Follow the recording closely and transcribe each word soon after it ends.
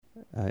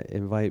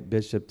invite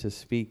Bishop to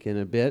speak in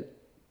a bit.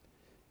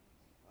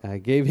 I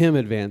gave him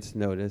advance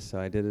notice, so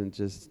I didn't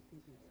just...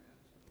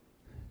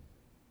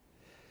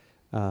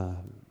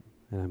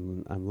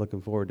 and I'm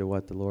looking forward to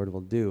what the Lord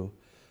will do.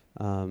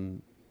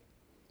 I'm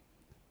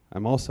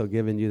also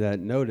giving you that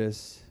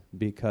notice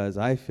because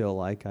I feel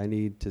like I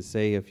need to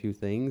say a few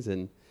things,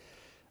 and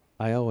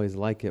I always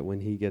like it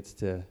when he gets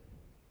to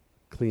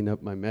clean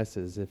up my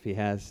messes if he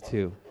has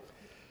to.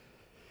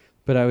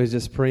 But I was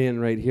just praying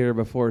right here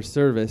before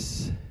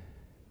service.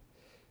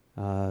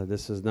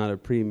 This is not a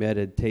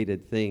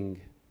premeditated thing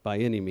by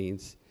any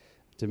means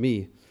to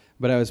me.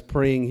 But I was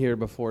praying here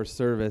before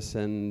service,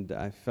 and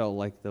I felt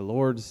like the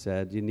Lord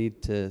said, you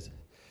need to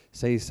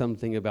say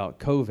something about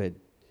COVID.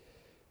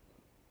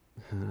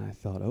 And I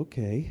thought,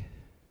 okay,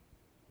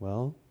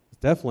 well, it's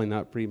definitely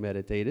not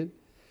premeditated.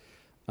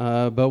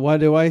 But what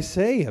do I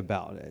say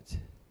about it?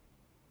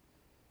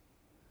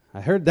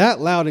 I heard that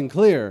loud and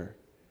clear.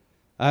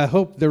 I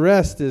hope the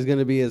rest is going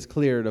to be as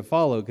clear to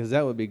follow, because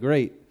that would be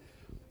great.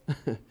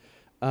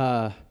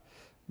 But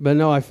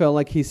no, I felt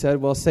like he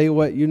said, well, say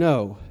what you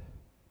know.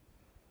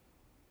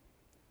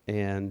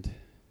 And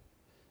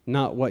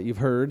not what you've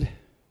heard,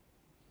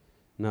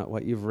 not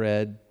what you've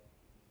read,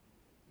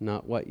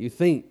 not what you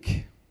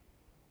think.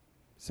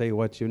 Say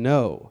what you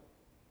know.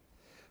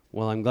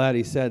 Well, I'm glad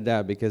he said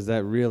that, because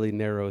that really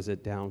narrows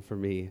it down for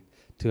me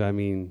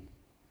to,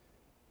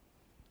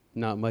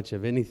 not much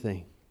of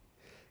anything.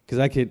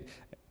 Because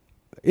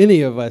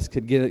any of us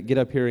could get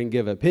up here and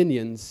give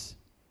opinions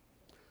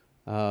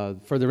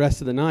for the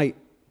rest of the night,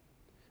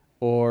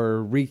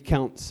 or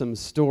recount some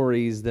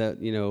stories that,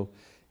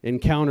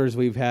 encounters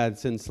we've had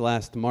since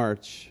last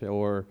March,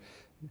 or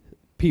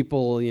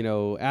people,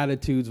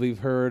 attitudes we've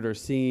heard or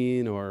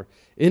seen, or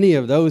any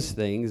of those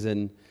things.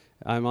 And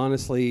I'm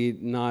honestly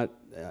not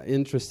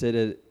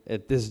interested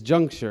at this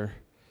juncture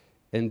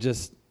in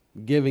just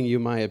giving you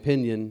my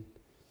opinion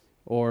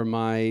or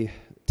my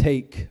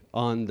take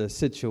on the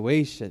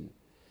situation,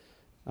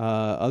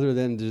 other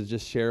than to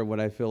just share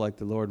what I feel like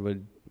the Lord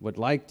would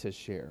like to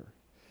share.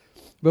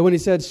 But when he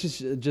said,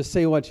 just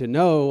say what you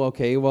know,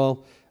 okay,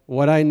 well,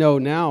 what I know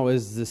now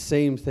is the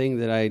same thing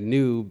that I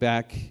knew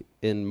back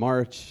in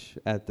March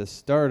at the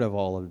start of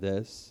all of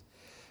this.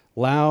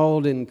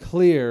 Loud and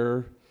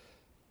clear.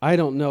 I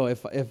don't know.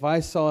 If I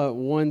saw it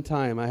one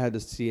time, I had to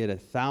see it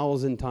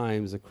 1,000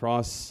 times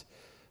across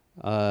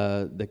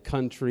the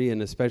country,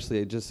 and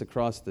especially just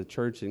across the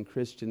church and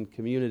Christian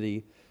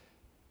community,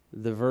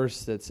 the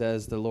verse that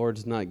says the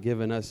Lord's not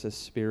given us a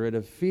spirit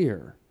of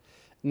fear.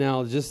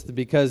 Now, just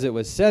because it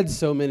was said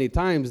so many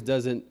times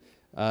doesn't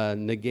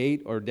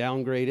negate or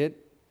downgrade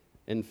it.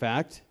 In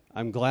fact,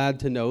 I'm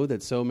glad to know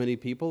that so many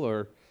people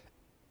are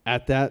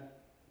at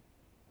that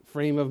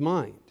frame of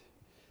mind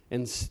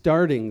and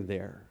starting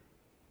there.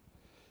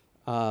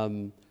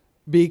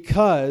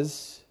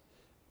 Because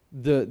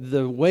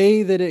the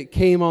way that it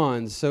came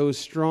on so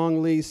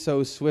strongly,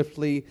 so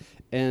swiftly,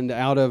 and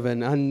out of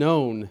an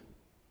unknown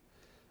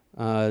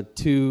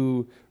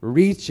to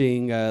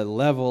reaching a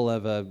level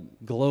of a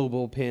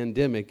global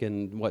pandemic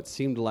in what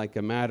seemed like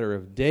a matter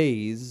of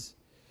days,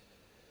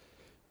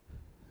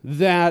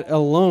 that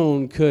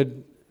alone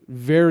could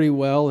very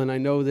well, and I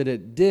know that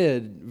it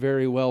did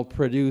very well,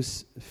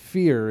 produce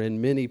fear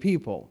in many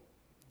people.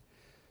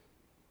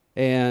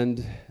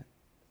 And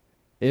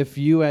if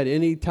you at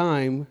any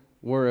time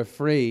were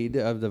afraid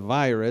of the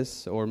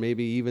virus, or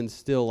maybe even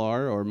still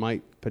are, or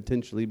might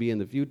potentially be in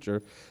the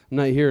future, I'm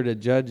not here to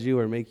judge you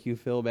or make you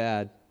feel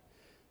bad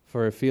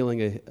for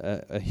feeling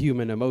a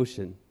human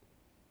emotion,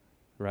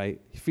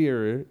 right?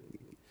 Fear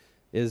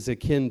is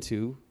akin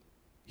to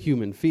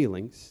human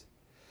feelings.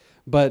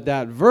 But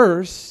that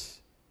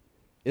verse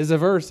is a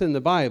verse in the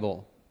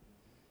Bible,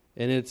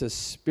 and it's a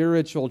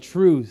spiritual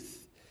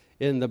truth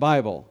in the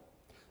Bible.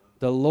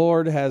 The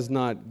Lord has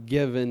not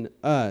given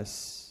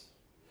us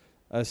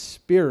a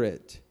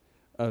spirit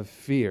of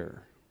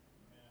fear.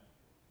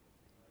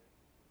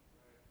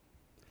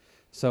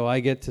 So I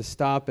get to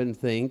stop and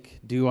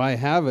think, do I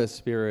have a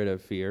spirit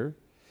of fear?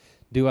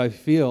 Do I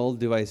feel,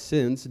 do I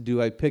sense,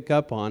 do I pick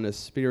up on a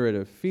spirit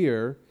of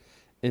fear?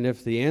 And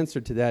if the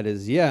answer to that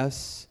is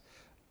yes,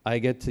 I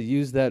get to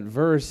use that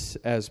verse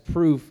as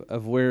proof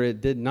of where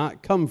it did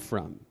not come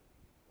from.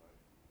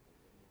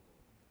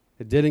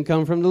 It didn't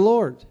come from the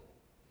Lord,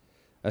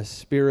 a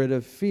spirit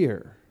of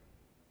fear.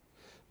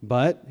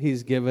 But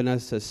he's given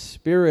us a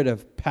spirit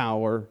of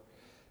power,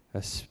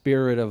 a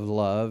spirit of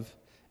love,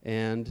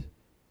 and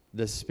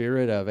the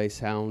spirit of a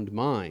sound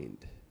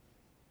mind.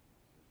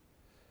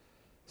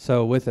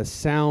 So with a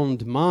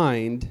sound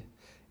mind,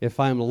 if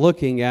I'm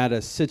looking at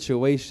a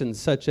situation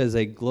such as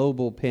a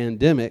global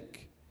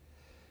pandemic,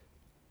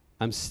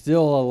 I'm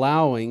still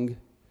allowing,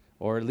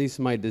 or at least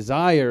my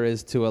desire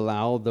is to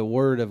allow the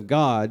Word of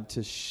God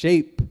to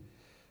shape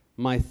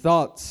my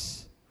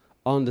thoughts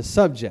on the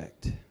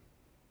subject.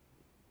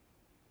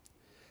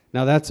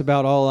 Now, that's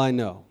about all I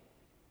know.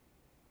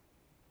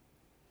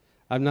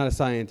 I'm not a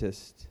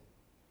scientist,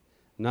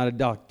 not a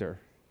doctor.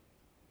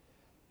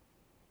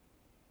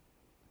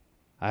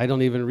 I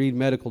don't even read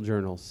medical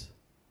journals.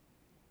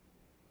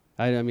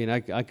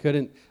 I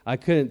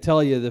couldn't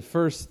tell you the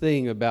first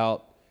thing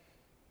about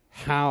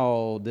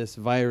how this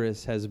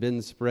virus has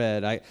been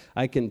spread.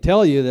 I can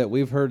tell you that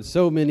we've heard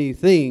so many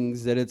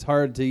things that it's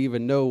hard to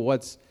even know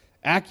what's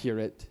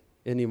accurate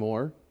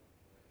anymore.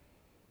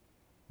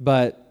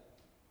 But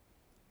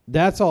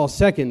that's all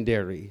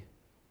secondary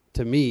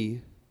to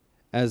me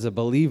as a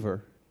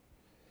believer.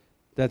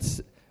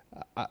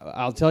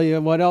 I'll tell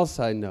you what else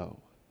I know.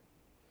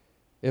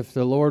 If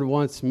the Lord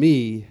wants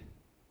me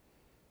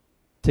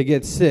to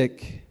get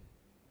sick,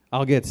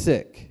 I'll get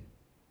sick.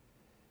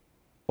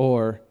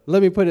 Or,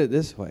 let me put it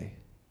this way.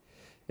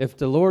 If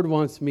the Lord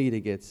wants me to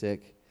get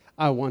sick,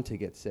 I want to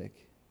get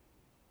sick.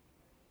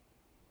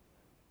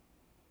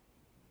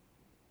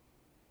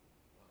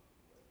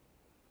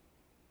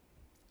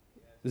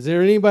 Is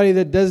there anybody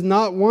that does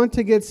not want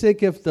to get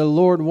sick if the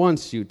Lord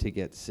wants you to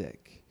get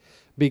sick?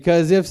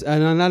 Because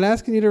and I'm not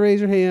asking you to raise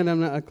your hand,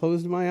 I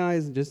closed my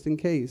eyes just in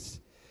case.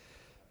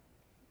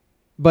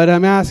 But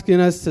I'm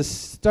asking us to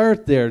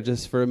start there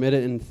just for a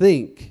minute and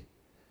think.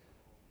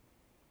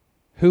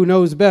 Who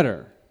knows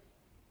better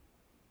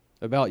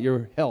about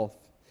your health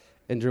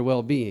and your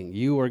well-being,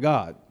 you or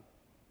God?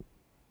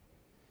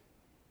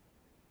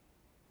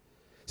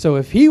 So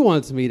if He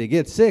wants me to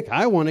get sick,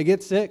 I want to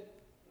get sick.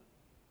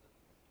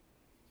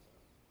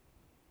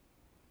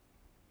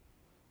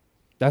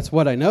 That's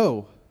what I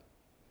know.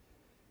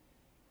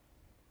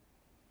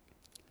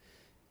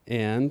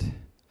 And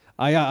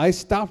I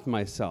stopped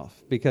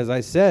myself because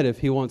I said if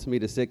He wants me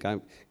to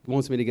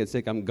get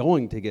sick, I'm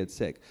going to get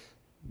sick.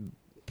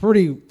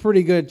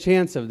 Pretty good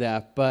chance of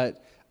that,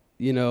 but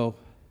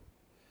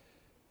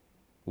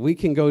we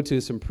can go to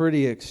some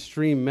pretty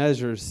extreme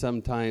measures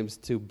sometimes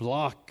to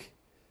block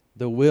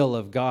the will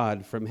of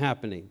God from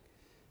happening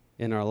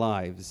in our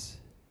lives.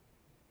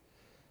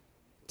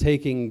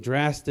 Taking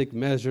drastic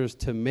measures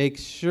to make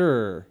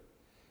sure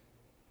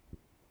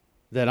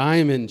that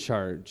I'm in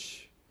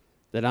charge,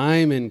 that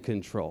I'm in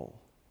control.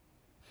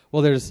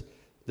 Well, there's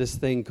this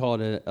thing called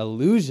an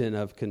illusion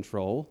of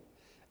control,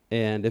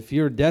 and if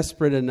you're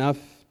desperate enough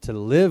to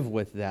live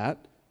with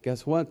that,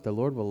 guess what? The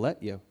Lord will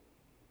let you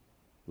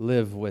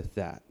live with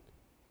that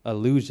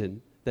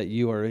illusion that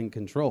you are in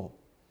control.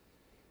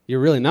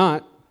 You're really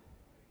not.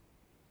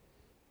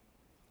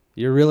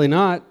 You're really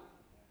not.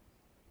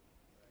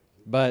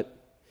 But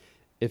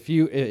if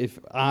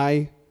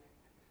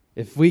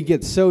we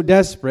get so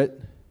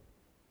desperate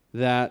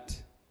that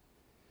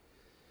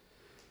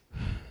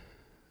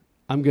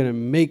I'm going to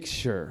make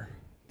sure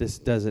this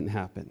doesn't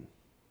happen,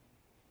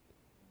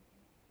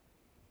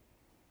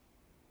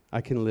 I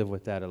can live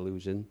with that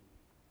illusion.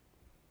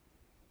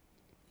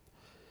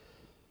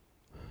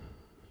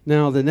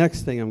 Now, the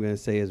next thing I'm going to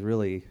say is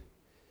really,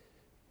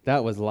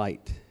 that was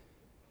light.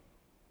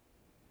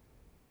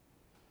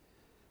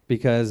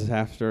 Because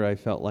after I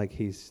felt like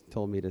He's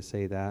told me to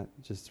say that,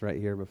 just right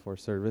here before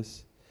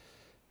service,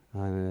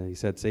 He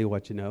said, say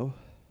what you know.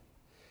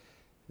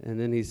 And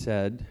then He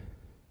said,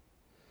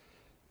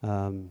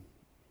 I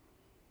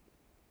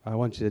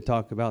want you to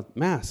talk about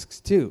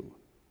masks too.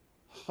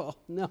 Oh,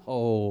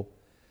 no.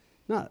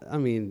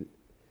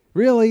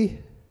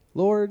 Really,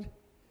 Lord?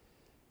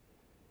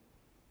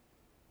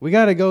 We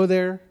got to go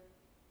there?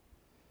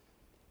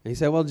 And He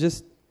said, well,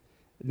 just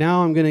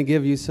now I'm going to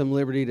give you some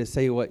liberty to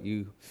say what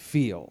you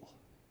feel.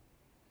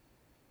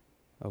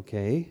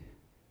 Okay.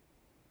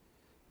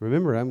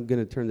 Remember, I'm going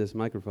to turn this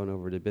microphone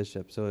over to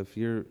Bishop, so if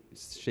you're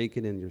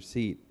shaking in your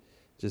seat,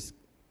 just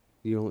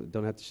you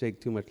don't have to shake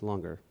too much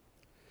longer.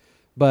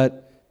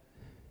 But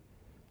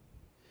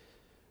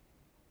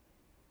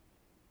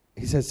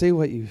He said, say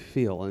what you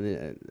feel.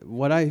 And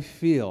what I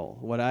feel,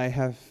 what I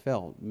have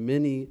felt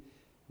many,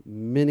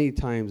 many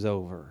times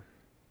over,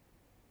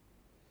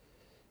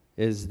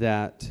 is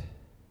that,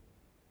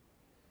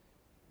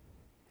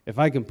 if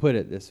I can put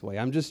it this way,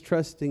 I'm just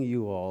trusting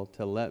you all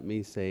to let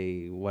me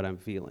say what I'm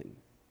feeling.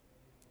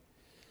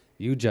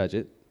 You judge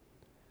it.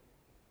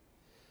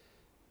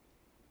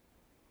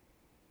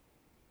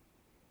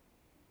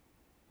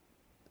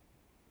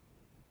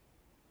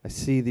 I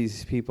see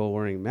these people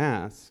wearing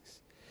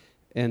masks,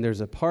 and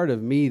there's a part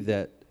of me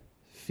that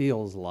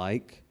feels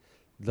like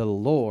the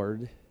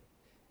Lord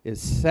is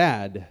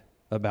sad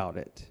about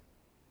it.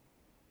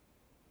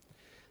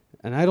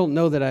 And I don't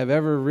know that I've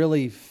ever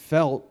really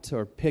felt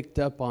or picked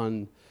up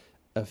on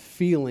a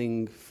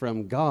feeling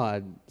from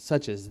God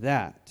such as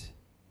that.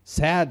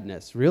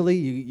 Sadness. Really?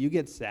 You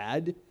get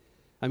sad?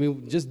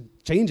 Just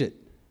change it.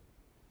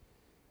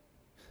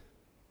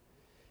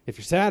 If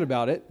you're sad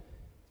about it,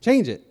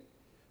 change it.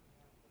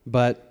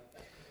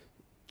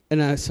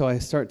 So I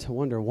start to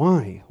wonder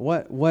why.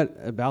 What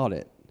about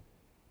it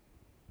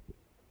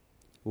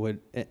would?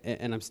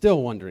 And I'm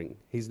still wondering.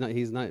 He's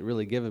not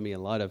really giving me a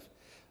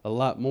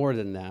lot more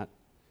than that.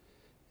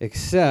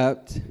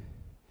 Except,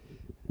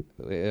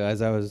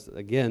 as I was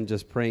again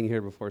just praying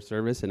here before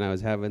service, and I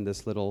was having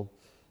this little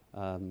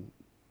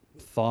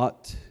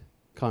thought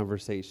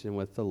conversation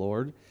with the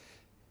Lord.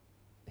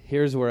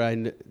 Here's where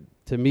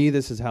to me,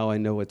 this is how I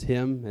know it's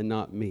Him and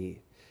not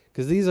me.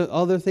 Because these are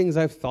other things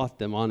I've thought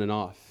them on and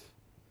off.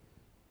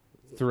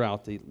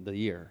 throughout the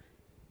year.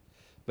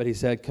 But he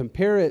said,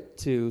 compare it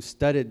to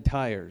studded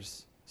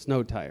tires,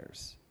 snow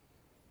tires.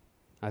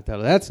 I thought,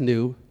 well, that's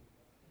new.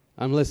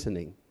 I'm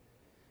listening.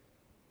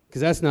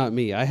 Because that's not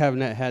me. I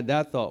haven't had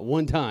that thought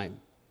one time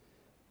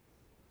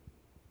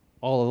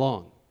all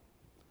along.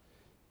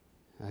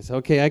 I said,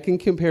 okay, I can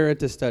compare it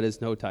to studded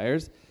snow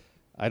tires.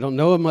 I don't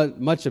know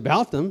much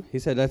about them. He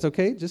said, that's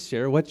okay. Just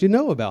share what you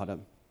know about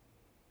them.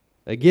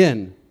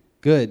 Again,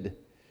 good.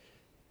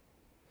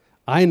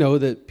 I know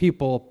that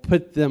people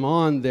put them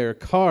on their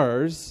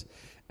cars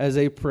as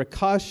a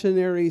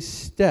precautionary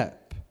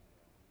step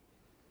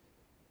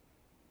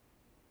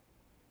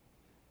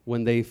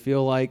when they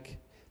feel like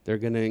they're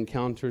going to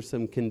encounter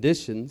some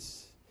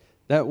conditions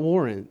that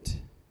warrant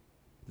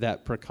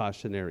that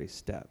precautionary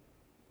step.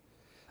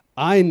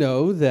 I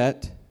know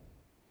that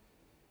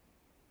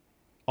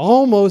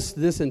almost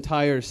this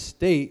entire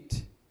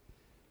state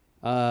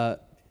does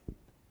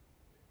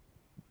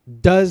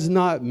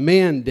not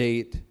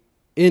mandate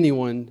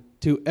anyone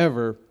to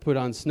ever put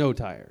on snow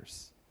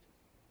tires.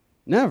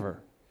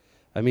 Never.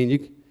 I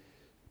mean,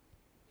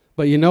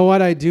 but you know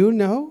what I do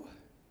know?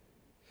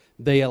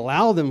 They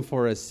allow them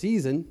for a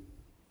season.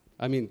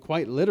 I mean,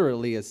 quite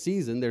literally a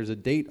season. There's a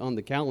date on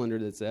the calendar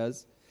that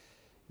says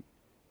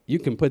you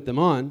can put them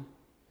on,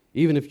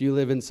 even if you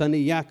live in sunny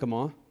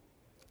Yakima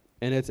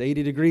and it's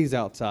 80 degrees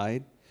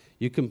outside.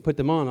 You can put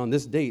them on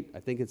this date. I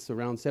think it's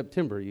around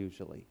September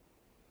usually.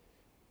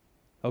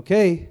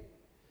 Okay.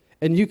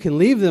 And you can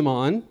leave them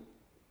on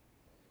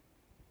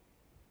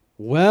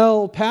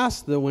well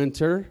past the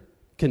winter.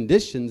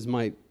 Conditions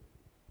might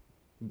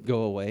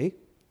go away.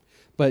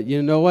 But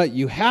you know what?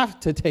 You have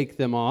to take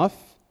them off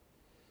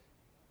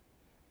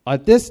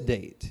at this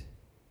date.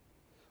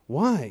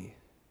 Why?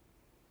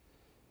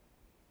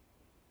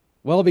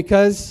 Well,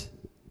 because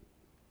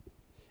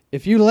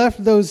if you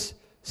left those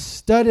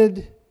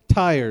studded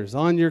tires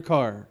on your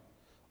car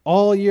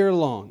all year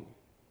long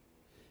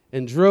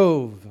and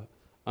drove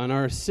on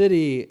our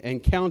city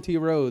and county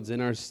roads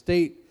and our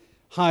state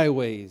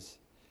highways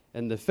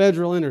and the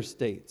federal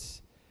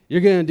interstates,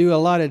 you're going to do a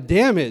lot of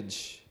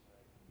damage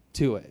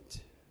to it.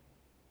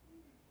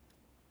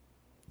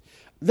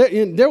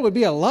 There would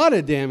be a lot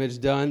of damage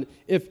done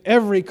if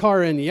every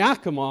car in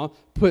Yakima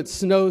put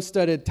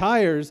snow-studded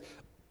tires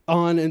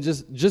on and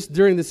just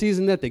during the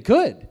season that they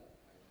could.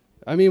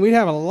 I mean, we'd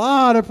have a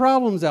lot of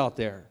problems out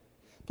there.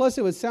 Plus,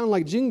 it would sound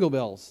like jingle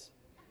bells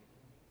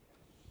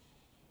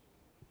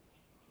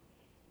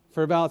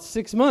for about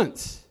 6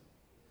 months.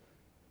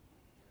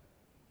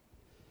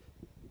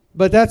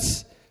 But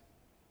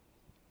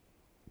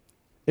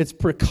it's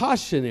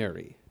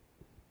precautionary.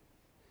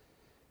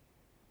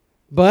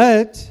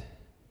 But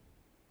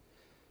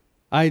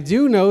I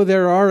do know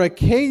there are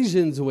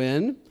occasions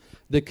when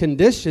the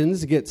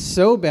conditions get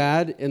so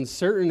bad in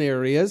certain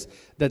areas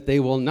that they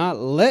will not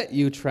let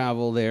you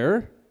travel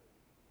there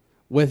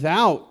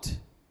without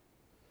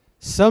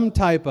some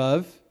type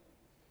of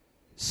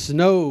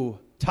snow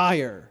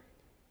tire,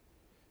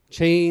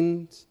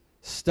 chains,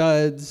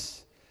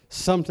 studs,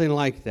 something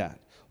like that.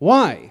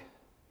 Why?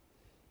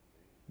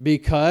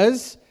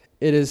 Because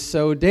it is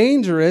so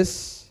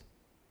dangerous.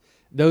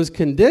 Those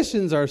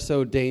conditions are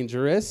so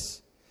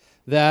dangerous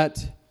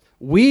that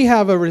we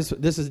have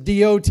this is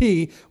DOT,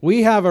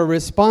 we have a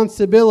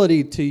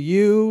responsibility to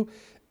you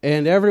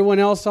and everyone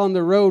else on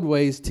the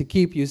roadways to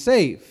keep you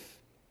safe.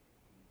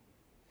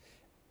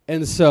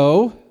 And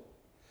so,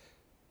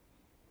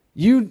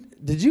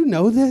 did you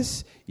know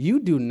this? You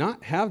do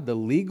not have the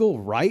legal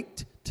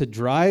right to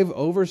drive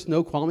over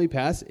Snoqualmie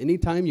Pass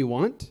anytime you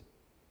want.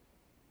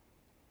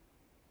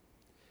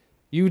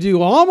 You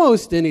do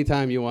almost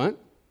anytime you want,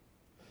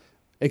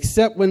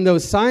 except when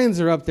those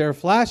signs are up there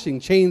flashing,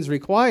 chains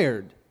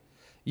required.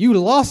 You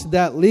lost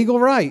that legal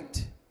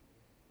right.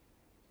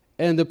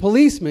 And the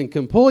policeman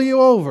can pull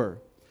you over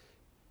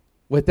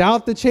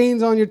without the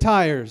chains on your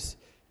tires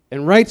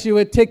and write you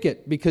a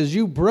ticket because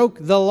you broke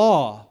the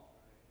law.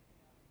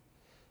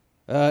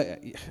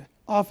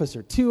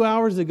 Officer, 2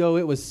 hours ago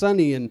it was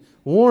sunny and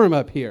warm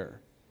up here.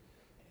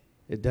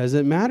 It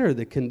doesn't matter.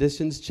 The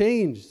conditions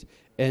changed.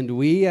 And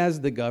we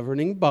as the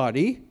governing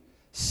body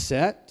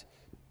set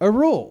a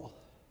rule.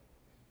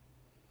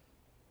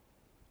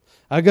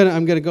 I'm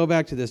gonna go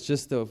back to this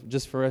just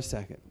for a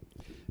second.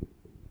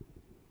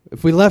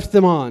 If we left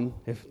them on,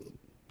 if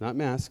not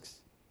masks,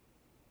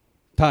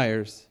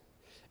 tires,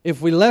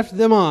 if we left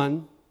them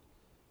on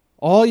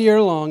all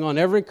year long on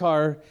every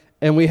car,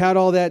 and we had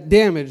all that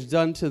damage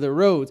done to the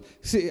roads.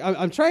 See,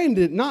 I'm trying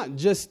to not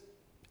just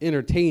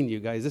entertain you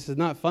guys. This is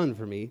not fun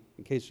for me,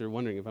 in case you're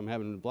wondering if I'm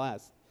having a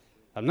blast.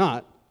 I'm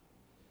not.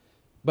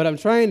 But I'm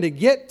trying to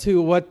get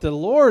to what the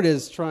Lord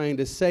is trying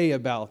to say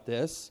about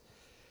this.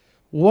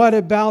 What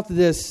about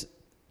this?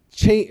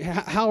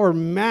 How are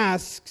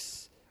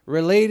masks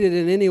related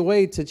in any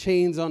way to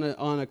chains on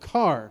a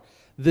car?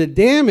 The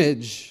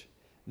damage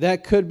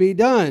that could be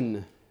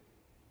done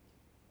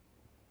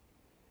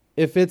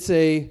if it's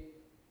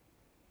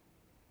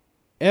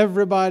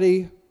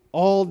everybody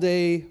all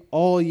day,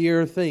 all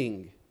year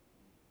thing.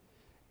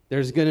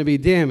 There's going to be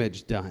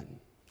damage done.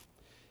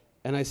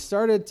 And I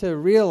started to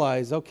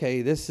realize,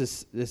 okay, this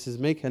is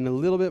making a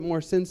little bit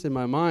more sense in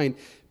my mind,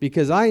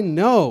 because I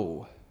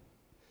know,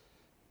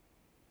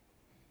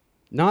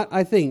 not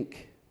I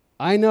think,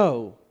 I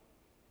know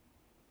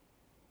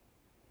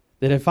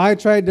that if I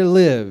tried to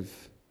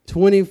live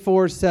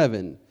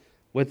 24/7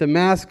 with a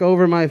mask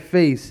over my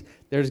face,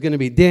 there's going to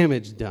be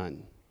damage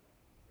done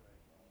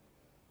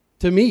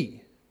to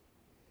me,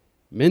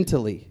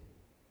 mentally.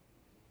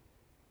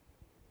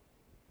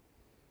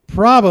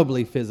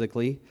 Probably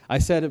physically. I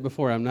said it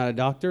before, I'm not a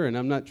doctor, and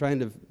I'm not trying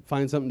to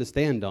find something to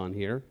stand on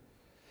here.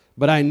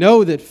 But I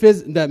know that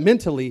that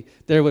mentally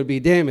there would be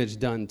damage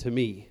done to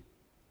me.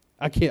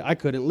 I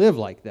couldn't live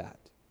like that.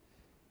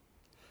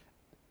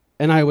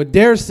 And I would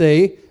dare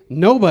say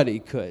nobody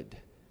could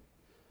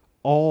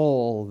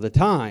all the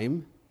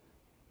time.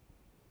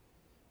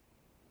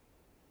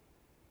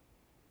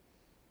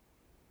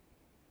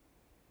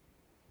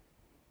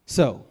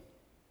 So,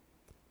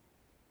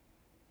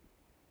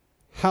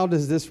 how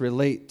does this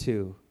relate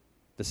to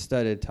the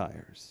studded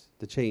tires,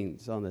 the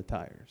chains on the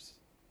tires?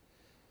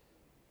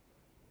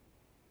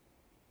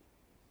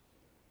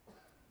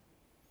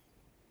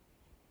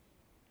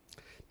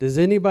 Does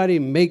anybody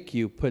make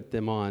you put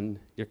them on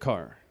your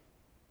car?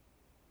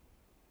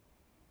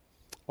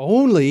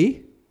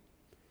 Only,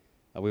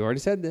 we already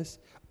said this,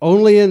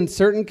 only in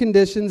certain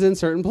conditions in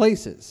certain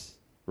places,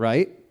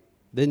 right?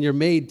 Then you're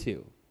made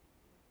to.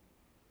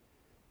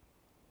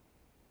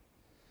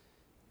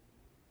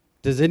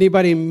 Does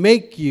anybody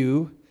make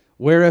you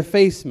wear a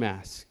face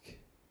mask?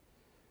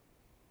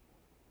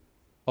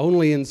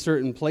 Only in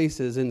certain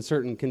places, in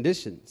certain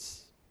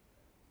conditions.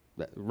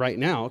 Right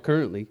now,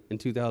 currently, in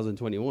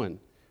 2021,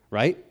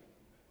 right?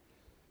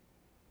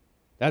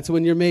 That's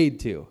when you're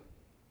made to.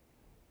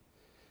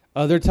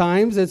 Other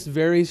times, it's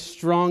very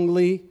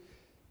strongly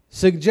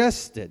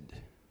suggested.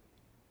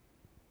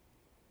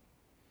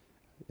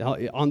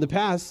 On the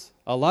pass,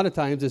 a lot of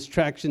times it's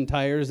traction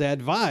tires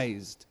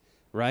advised,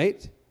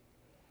 right?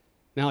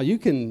 Now you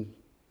can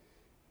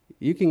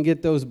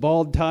get those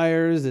bald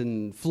tires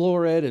and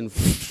floor it and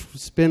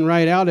spin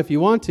right out if you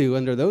want to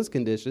under those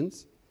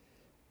conditions,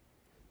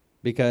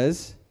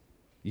 because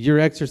you're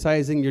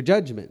exercising your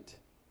judgment.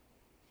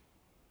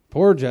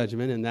 Poor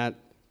judgment in that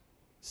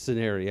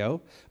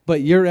scenario, but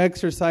you're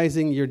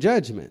exercising your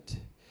judgment.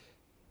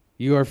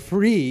 You are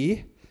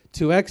free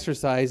to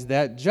exercise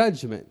that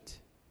judgment.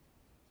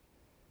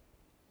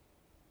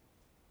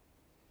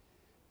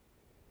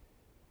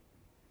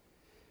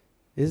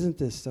 Isn't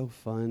this so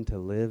fun to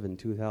live in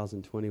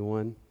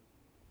 2021?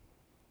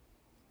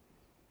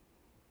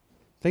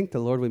 Thank the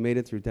Lord we made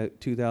it through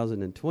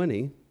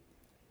 2020.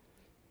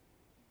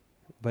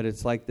 But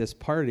it's like this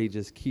party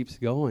just keeps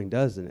going,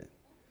 doesn't it?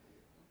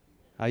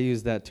 I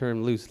use that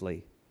term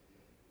loosely.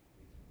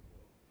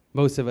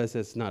 Most of us,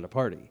 it's not a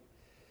party.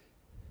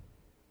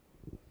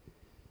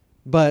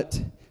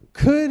 But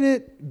could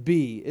it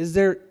be, is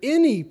there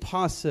any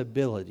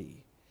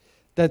possibility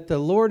that the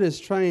Lord is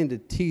trying to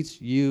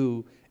teach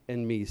you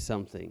and me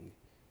something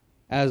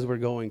as we're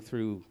going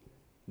through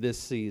this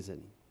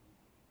season?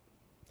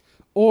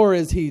 Or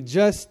is he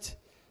just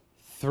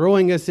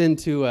throwing us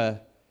into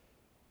a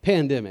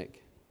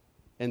pandemic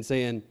and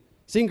saying,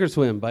 sink or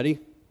swim, buddy?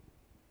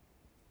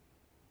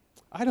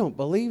 I don't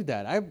believe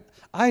that.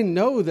 I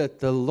know that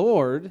the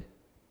Lord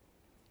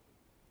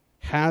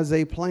has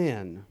a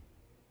plan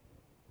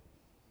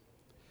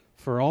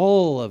for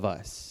all of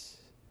us.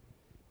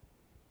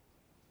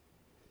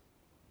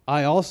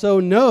 I also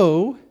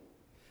know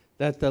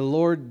that the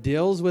Lord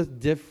deals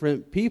with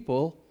different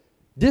people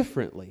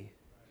differently.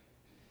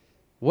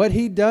 What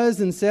he does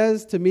and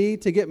says to me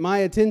to get my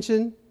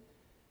attention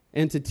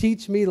and to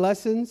teach me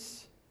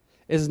lessons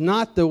is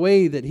not the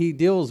way that he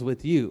deals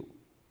with you,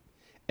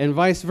 and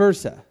vice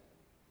versa.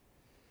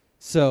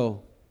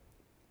 So,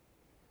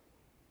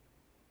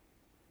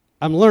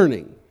 I'm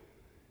learning.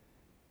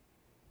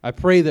 I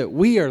pray that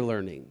we are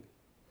learning.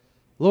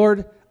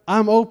 Lord,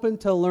 I'm open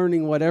to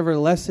learning whatever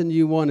lesson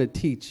you want to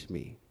teach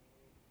me.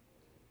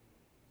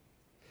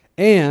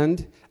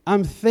 And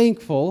I'm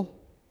thankful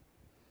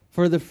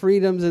for the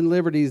freedoms and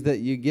liberties that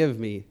you give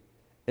me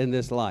in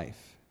this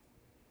life.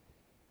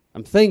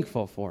 I'm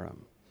thankful for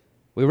them.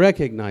 We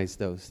recognize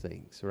those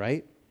things,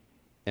 right?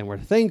 And we're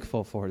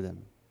thankful for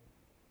them,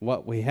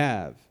 what we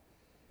have,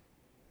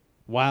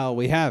 while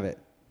we have it.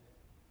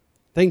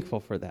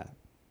 Thankful for that.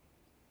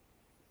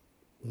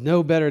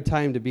 No better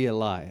time to be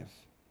alive.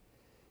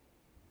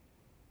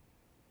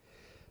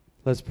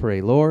 Let's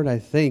pray. Lord, I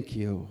thank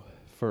you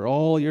for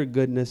all your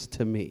goodness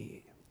to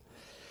me.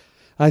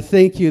 I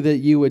thank you that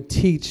you would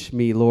teach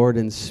me, Lord,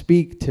 and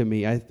speak to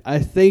me. I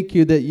thank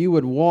you that you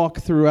would walk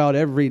throughout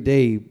every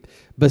day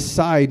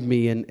beside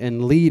me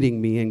and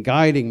leading me and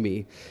guiding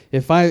me.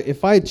 If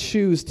I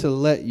choose to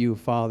let you,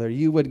 Father,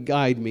 you would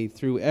guide me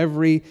through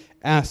every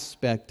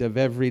aspect of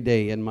every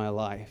day in my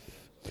life.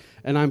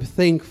 And I'm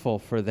thankful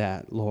for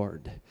that,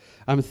 Lord.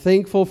 I'm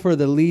thankful for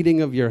the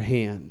leading of your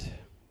hand.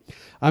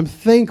 I'm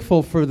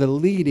thankful for the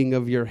leading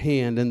of your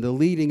hand and the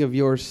leading of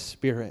your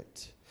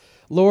Spirit.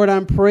 Lord,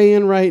 I'm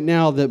praying right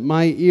now that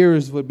my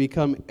ears would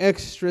become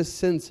extra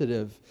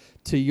sensitive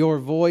to your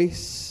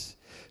voice,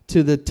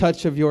 to the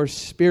touch of your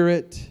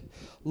Spirit,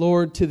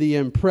 Lord, to the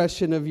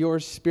impression of your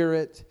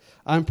Spirit.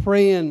 I'm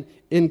praying,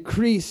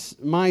 increase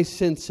my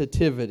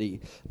sensitivity.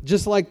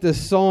 Just like the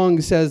song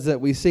says that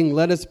we sing,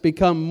 let us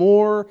become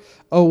more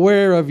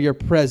aware of your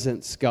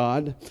presence,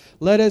 God.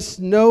 Let us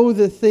know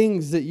the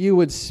things that you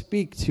would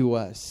speak to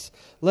us.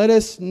 Let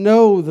us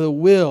know the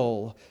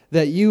will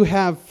that you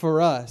have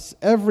for us,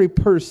 every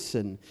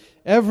person,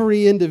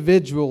 every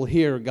individual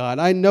here, God.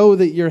 I know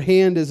that your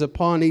hand is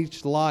upon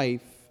each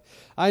life.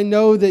 I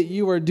know that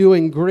you are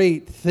doing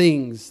great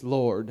things,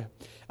 Lord.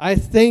 I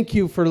thank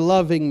you for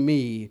loving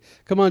me.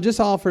 Come on, just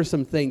offer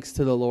some thanks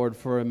to the Lord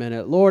for a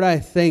minute. Lord, I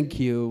thank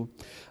you.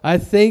 I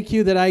thank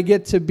you that I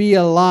get to be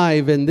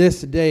alive in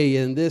this day,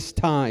 in this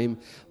time.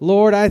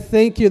 Lord, I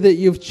thank you that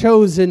you've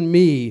chosen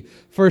me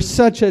for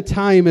such a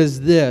time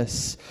as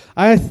this.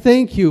 I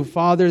thank you,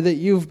 Father, that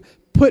you've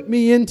put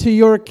me into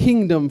your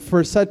kingdom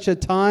for such a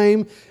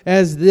time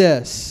as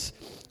this.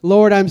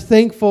 Lord, I'm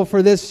thankful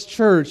for this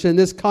church and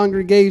this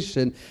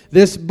congregation,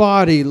 this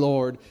body,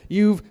 Lord.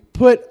 You've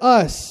put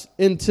us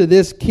into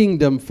this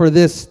kingdom for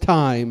this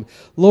time.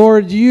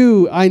 Lord,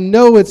 I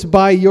know it's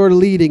by your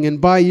leading and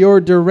by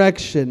your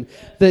direction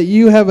that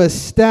you have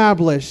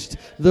established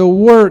the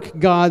work,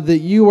 God, that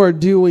you are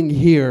doing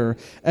here.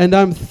 And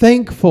I'm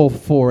thankful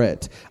for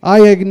it.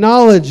 I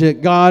acknowledge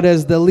it, God,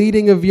 as the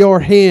leading of your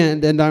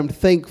hand, and I'm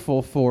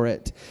thankful for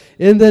it.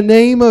 In the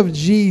name of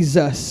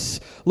Jesus,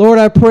 Lord,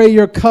 I pray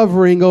your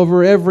covering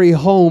over every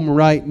home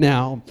right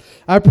now.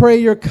 I pray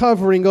your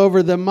covering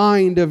over the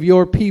mind of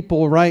your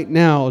people right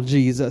now,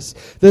 Jesus.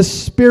 The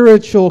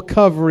spiritual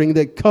covering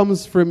that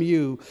comes from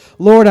you.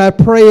 Lord, I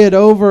pray it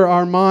over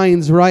our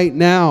minds right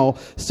now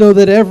so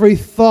that every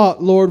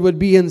thought, Lord, would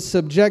be in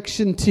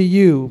subjection to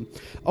you.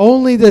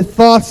 Only the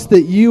thoughts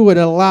that you would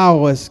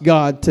allow us,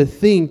 God, to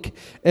think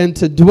and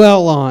to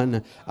dwell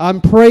on. I'm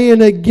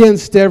praying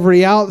against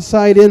every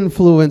outside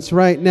influence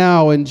right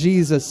now in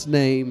Jesus'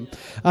 name.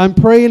 I'm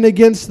praying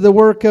against the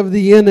work of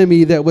the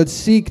enemy that would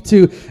seek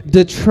to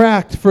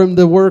detract from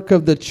the work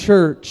of the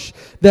church,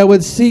 that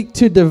would seek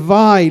to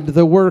divide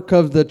the work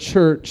of the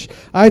church.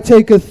 I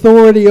take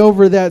authority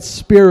over that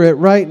spirit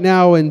right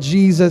now in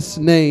Jesus'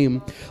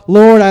 name.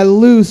 Lord, I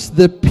loose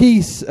the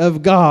peace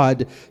of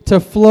God to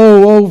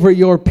flow over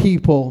your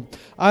people.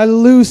 I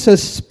loose a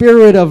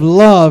spirit of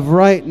love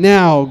right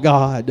now,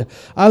 God.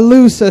 I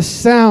loose a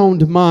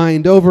sound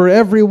mind over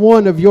every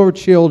one of your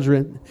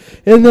children.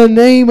 In the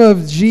name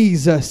of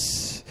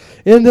Jesus,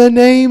 in the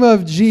name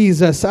of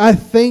Jesus, I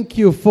thank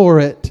you for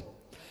it.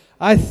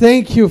 I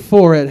thank you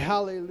for it.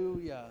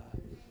 Hallelujah.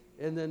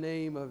 In the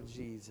name of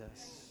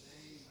Jesus.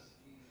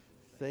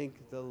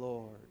 Thank the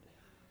Lord.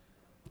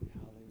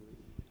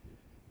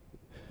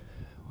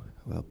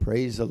 Well,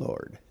 praise the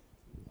Lord.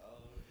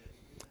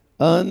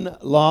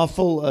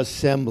 Unlawful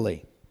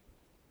assembly.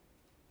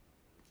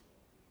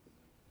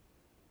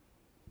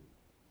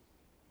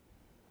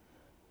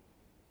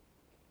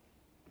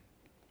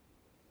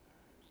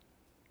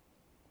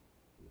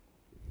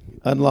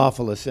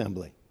 Unlawful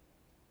assembly.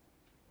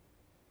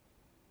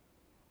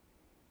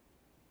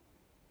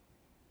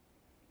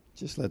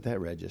 Just let that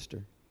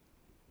register.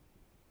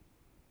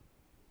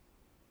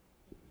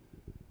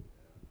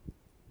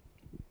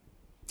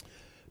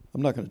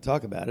 I'm not going to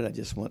talk about it. I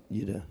just want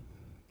you to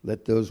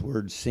let those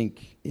words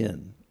sink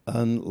in.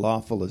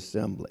 Unlawful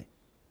assembly.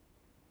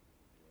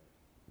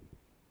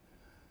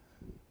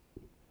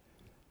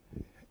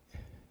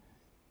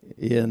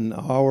 In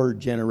our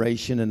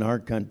generation, in our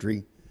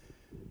country,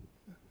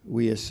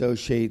 we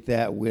associate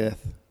that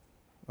with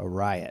a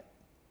riot.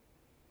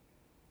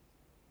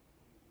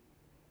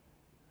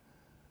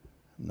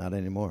 Not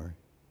anymore.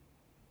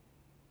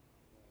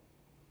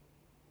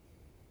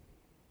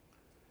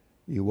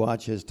 You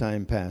watch as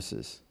time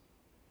passes.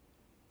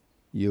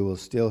 You will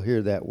still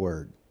hear that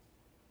word.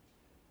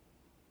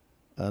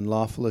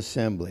 Unlawful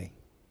assembly.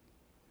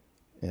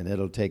 And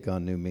it'll take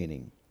on new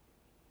meaning.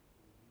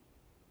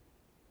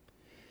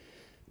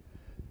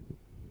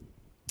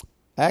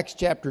 Acts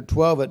chapter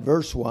 12 at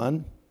verse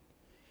 1.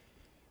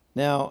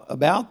 Now,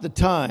 about the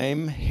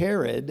time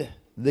Herod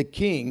the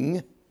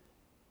king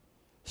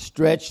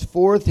stretched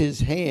forth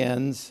his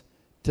hands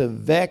to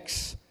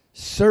vex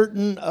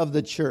certain of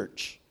the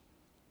church,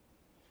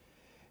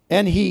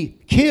 and he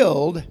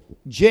killed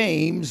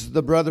James,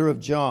 the brother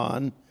of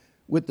John,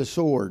 with the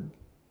sword.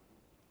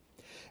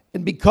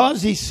 And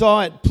because he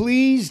saw it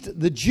pleased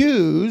the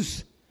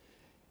Jews,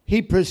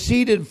 he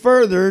proceeded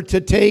further to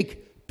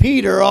take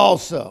Peter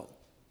also.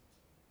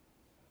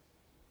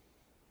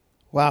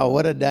 Wow,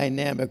 what a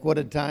dynamic, what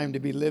a time to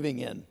be living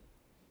in.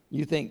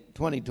 You think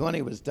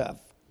 2020 was tough.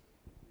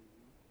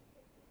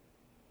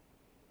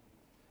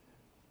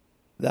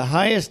 The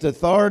highest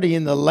authority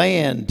in the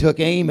land took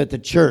aim at the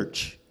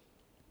church.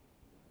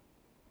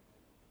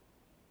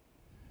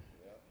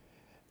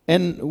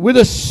 And with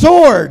a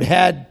sword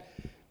had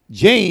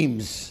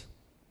James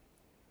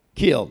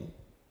killed.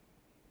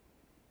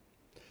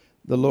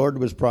 The Lord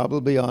was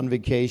probably on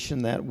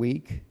vacation that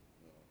week.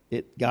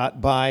 It got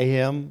by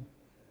him.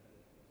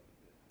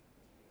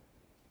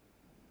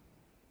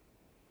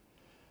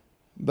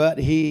 But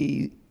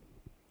he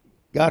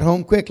got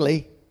home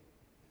quickly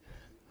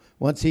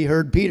once he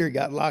heard Peter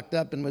got locked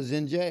up and was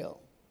in jail.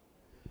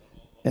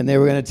 And they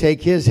were going to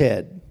take his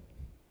head.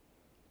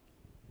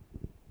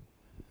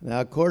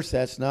 Now, of course,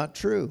 that's not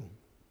true.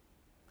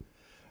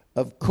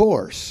 Of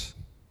course,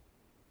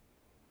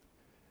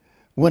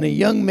 when a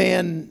young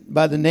man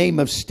by the name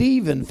of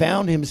Stephen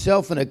found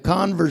himself in a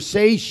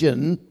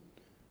conversation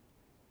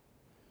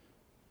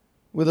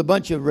with a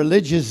bunch of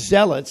religious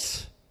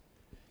zealots,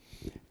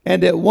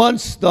 and at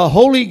once the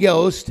Holy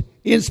Ghost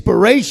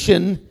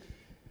inspiration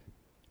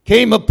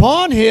came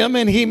upon him,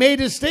 and he made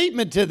a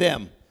statement to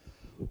them.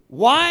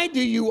 Why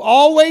do you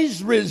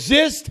always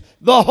resist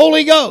the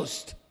Holy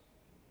Ghost?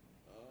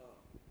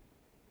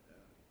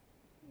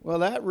 Well,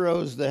 that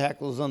rose the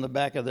hackles on the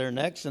back of their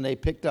necks, and they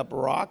picked up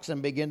rocks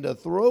and began to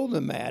throw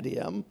them at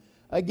him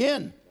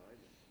again.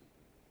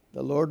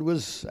 The Lord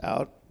was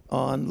out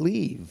on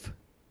leave.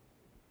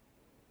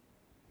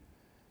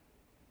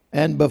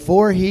 And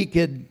before he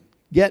could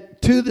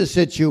get to the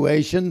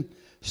situation,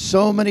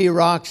 so many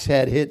rocks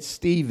had hit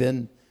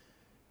Stephen,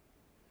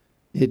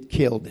 it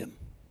killed him.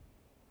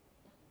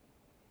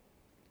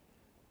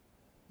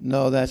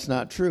 No, that's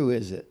not true,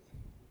 is it?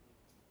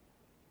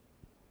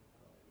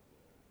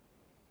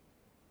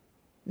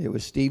 It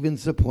was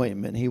Stephen's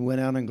appointment. He went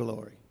out in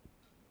glory.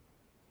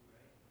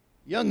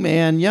 Young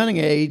man, young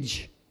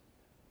age,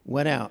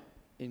 went out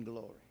in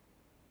glory.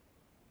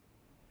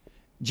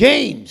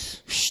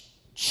 James.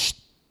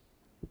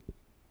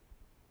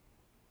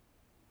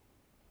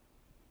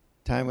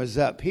 Time was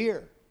up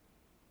here.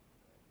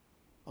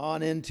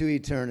 On into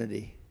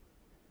eternity.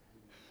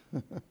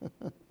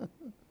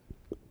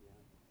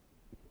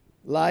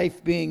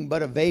 Life being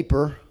but a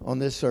vapor on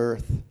this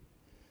earth,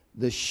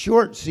 the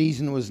short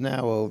season was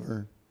now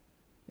over,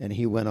 and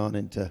he went on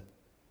into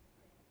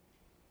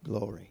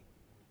glory.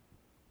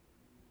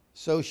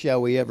 So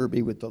shall we ever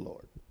be with the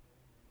Lord.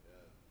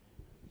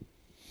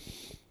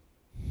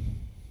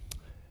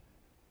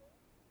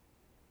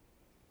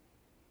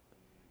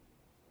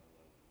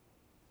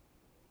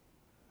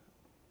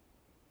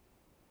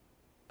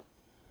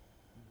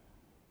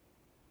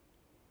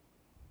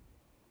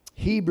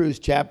 Hebrews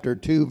chapter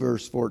 2,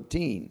 verse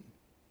 14.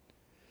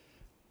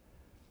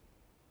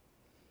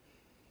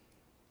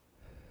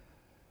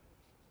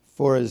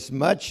 For as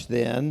much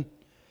then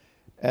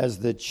as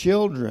the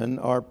children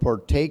are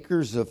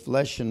partakers of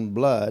flesh and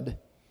blood,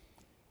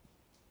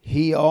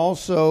 he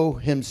also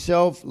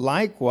himself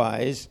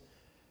likewise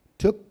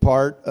took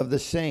part of the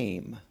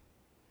same,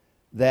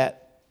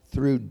 that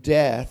through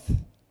death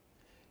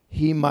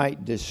he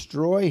might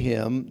destroy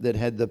him that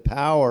had the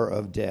power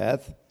of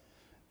death,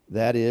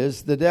 that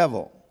is, the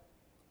devil,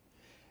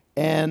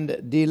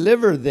 and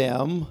deliver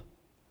them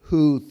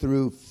who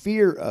through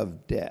fear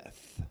of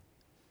death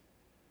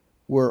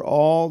were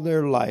all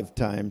their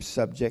lifetime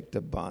subject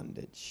to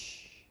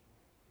bondage.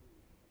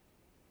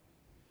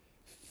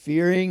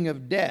 Fearing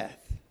of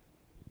death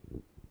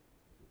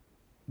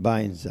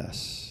binds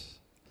us,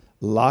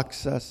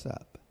 locks us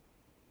up.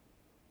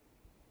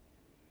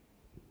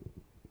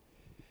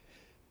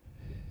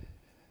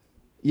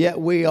 Yet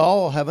we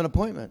all have an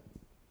appointment.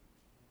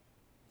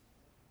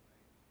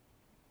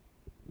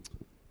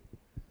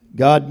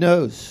 God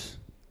knows.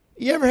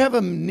 You ever have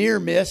a near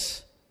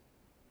miss?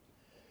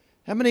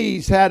 How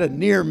many's had a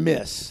near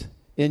miss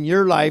in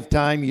your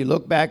lifetime? You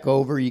look back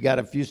over, you got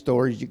a few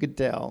stories you could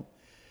tell.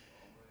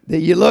 That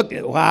you looked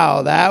at,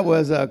 wow, that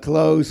was a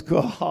close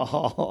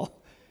call.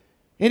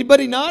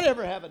 Anybody not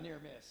ever have a near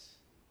miss?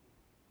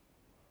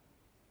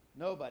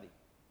 Nobody.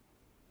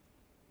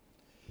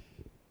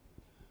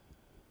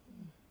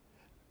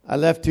 I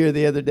left here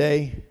the other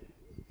day,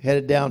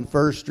 headed down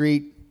First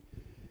Street.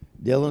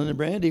 Dylan and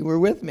Brandy were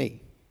with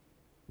me.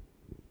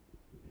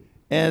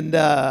 And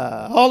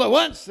all at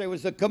once, there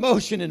was a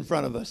commotion in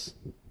front of us.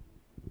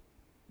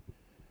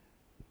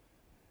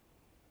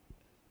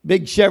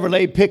 Big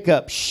Chevrolet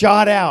pickup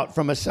shot out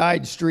from a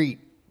side street.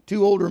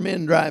 Two older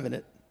men driving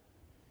it.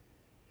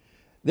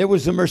 There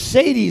was a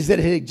Mercedes that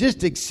had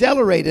just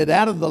accelerated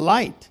out of the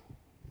light.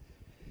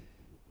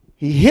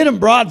 He hit him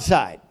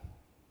broadside.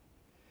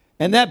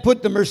 And that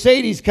put the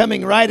Mercedes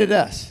coming right at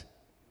us.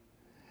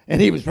 And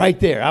he was right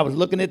there. I was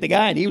looking at the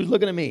guy and he was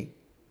looking at me.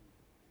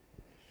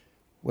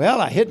 Well,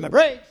 I hit my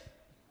brakes.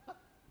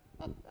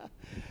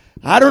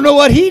 I don't know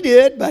what he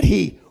did, but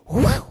he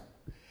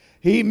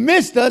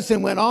missed us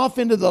and went off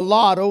into the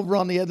lot over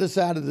on the other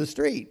side of the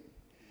street.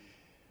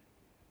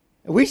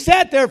 We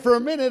sat there for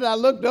a minute. I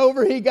looked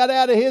over. He got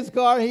out of his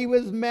car. He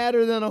was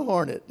madder than a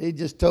hornet. He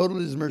just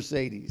totaled his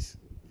Mercedes.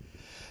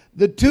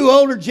 The two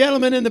older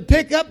gentlemen in the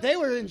pickup, they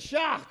were in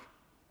shock.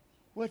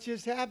 What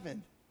just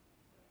happened?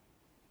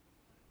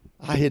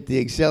 I hit the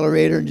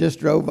accelerator and just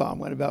drove on,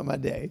 went about my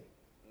day.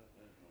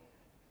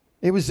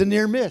 It was a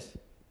near miss.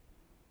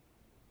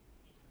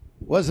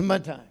 Wasn't my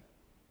time.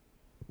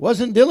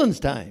 Wasn't Dylan's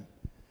time.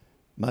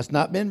 Must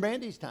not been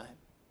Brandy's time.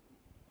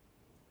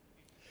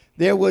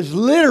 There was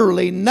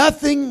literally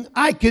nothing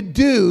I could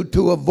do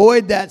to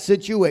avoid that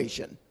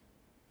situation.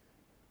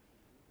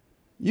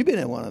 You've been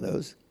in one of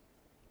those.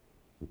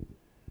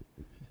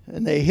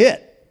 And they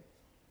hit.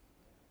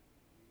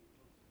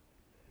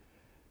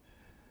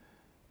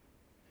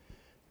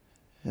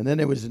 And then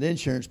there was an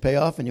insurance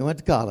payoff and you went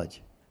to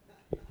college.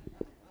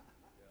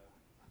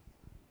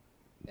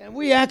 And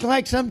we act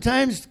like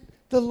sometimes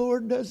the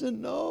Lord doesn't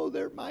know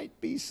there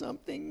might be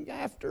something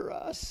after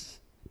us.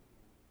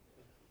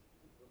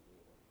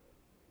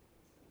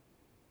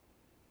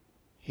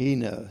 He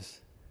knows.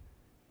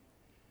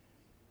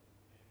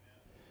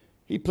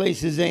 He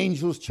places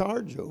angels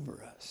charge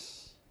over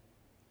us.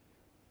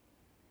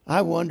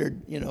 I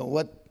wondered,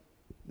 what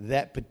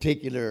that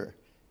particular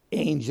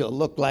angel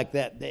looked like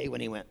that day when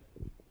he went.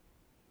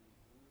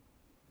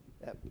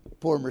 That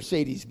poor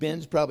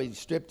Mercedes-Benz probably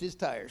stripped his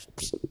tires.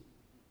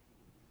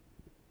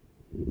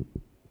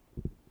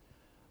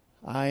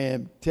 I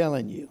am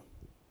telling you,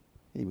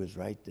 he was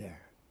right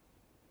there.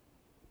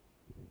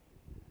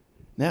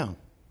 Now,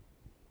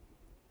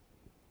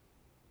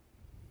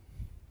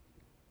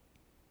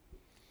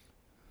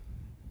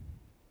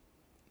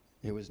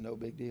 it was no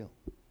big deal.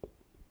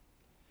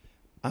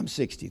 I'm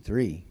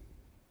 63.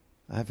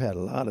 I've had a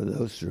lot of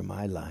those through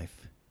my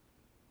life.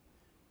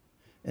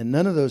 And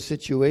none of those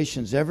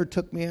situations ever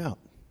took me out,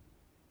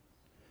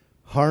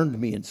 harmed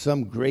me in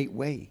some great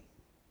way.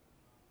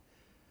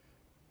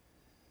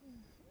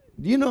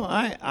 Do you know,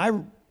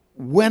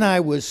 when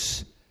I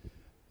was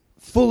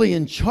fully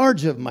in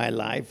charge of my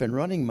life and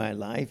running my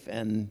life,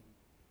 and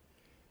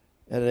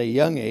at a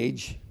young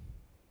age,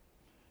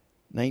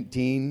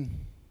 19,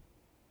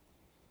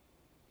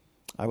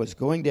 I was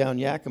going down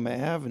Yakima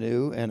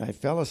Avenue and I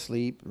fell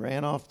asleep,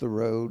 ran off the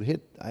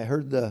road, I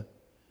heard the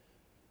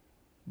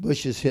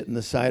bushes hitting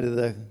the side of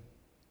the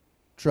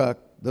truck.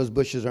 Those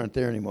bushes aren't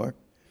there anymore.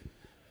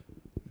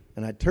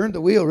 And I turned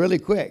the wheel really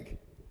quick,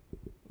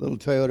 little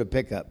Toyota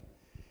pickup,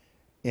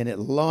 and it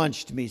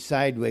launched me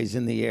sideways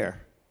in the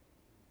air,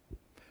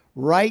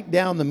 right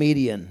down the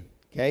median,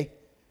 okay?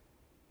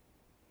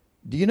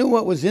 Do you know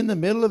what was in the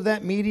middle of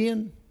that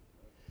median?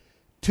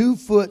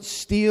 2-foot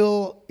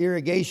steel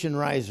irrigation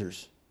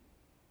risers.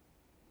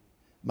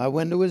 My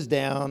window was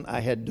down. I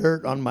had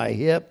dirt on my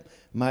hip,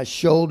 my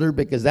shoulder,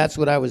 because that's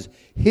what I was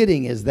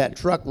hitting as that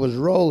truck was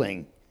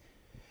rolling.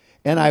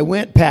 And I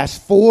went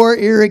past 4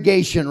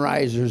 irrigation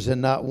risers,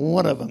 and not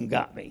one of them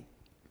got me.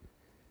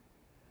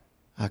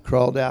 I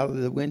crawled out of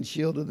the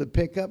windshield of the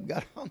pickup,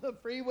 got on the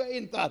freeway,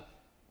 and thought,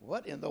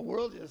 what in the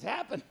world just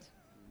happened?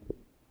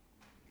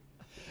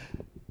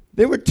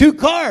 There were 2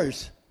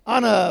 cars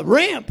on a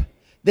ramp.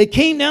 They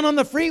came down on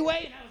the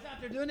freeway, and I was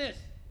out there doing this.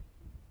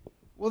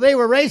 Well, they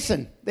were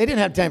racing. They didn't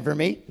have time for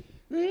me.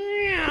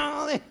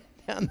 Down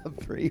the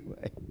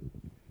freeway.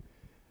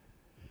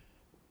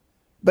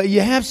 But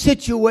you have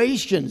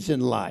situations in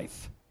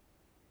life.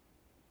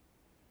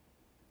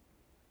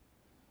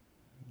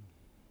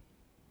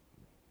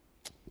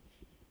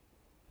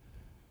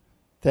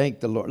 Thank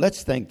the Lord.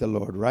 Let's thank the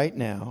Lord right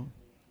now.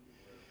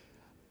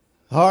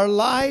 Our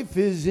life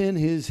is in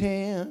His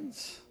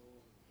hands.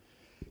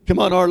 Come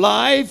on, our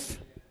life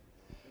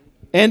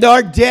and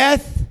our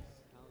death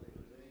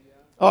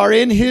are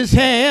in His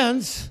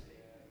hands.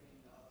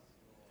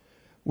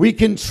 We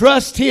can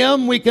trust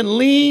Him. We can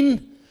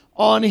lean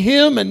on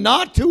Him and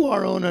not to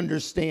our own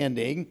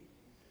understanding.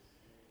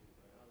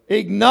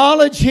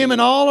 Acknowledge Him in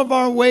all of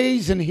our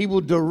ways and He will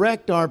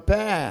direct our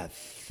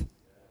path.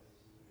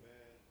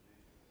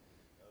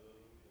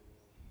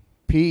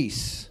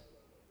 Peace.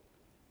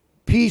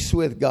 Peace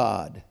with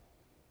God.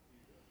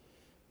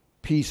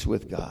 Peace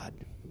with God.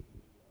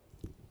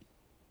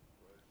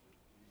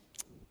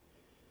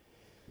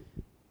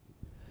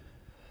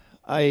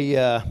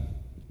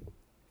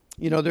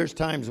 There's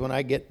times when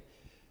I get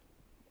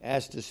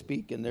asked to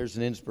speak and there's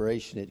an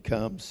inspiration that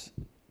comes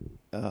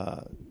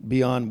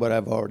beyond what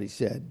I've already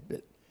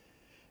said.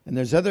 And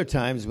there's other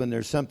times when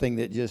there's something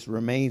that just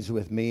remains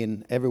with me,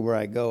 and everywhere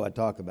I go, I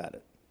talk about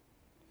it.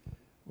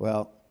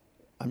 Well,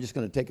 I'm just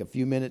going to take a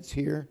few minutes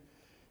here,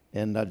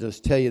 and I'll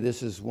just tell you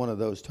this is one of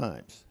those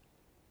times.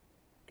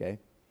 Okay?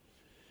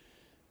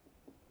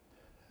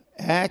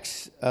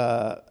 Acts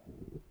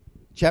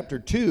chapter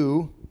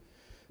 2,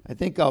 I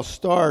think I'll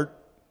start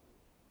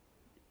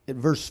at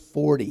verse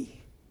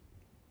 40.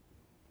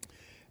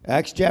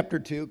 Acts chapter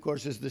 2, of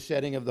course, is the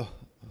setting of the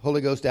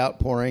Holy Ghost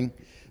outpouring.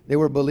 They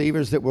were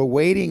believers that were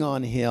waiting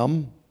on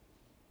Him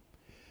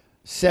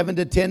 7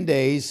 to 10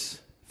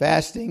 days,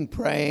 fasting,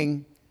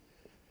 praying.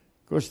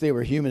 Of course, they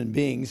were human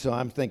beings, so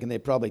I'm thinking they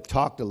probably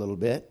talked a little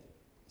bit,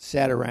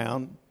 sat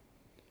around.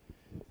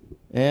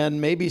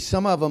 And maybe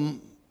some of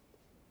them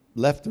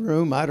left the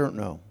room, I don't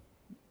know.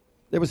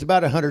 There was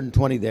about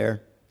 120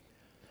 there.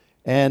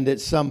 And at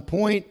some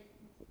point,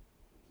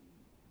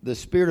 the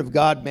Spirit of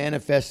God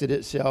manifested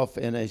itself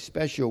in a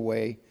special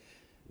way.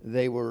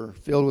 They were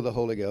filled with the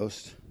Holy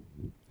Ghost.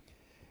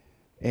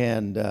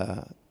 And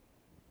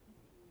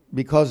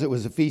because it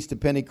was a feast of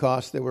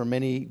Pentecost, there were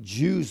many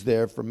Jews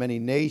there from many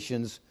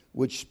nations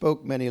which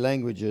spoke many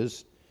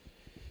languages.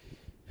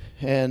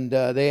 And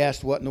they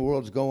asked what in the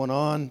world's going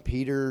on.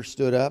 Peter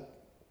stood up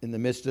in the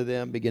midst of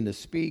them, began to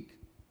speak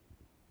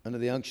under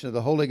the unction of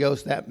the Holy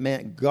Ghost. That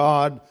meant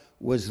God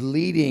was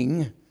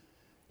leading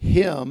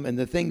him and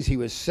the things he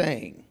was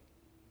saying.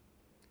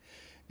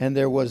 And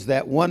there was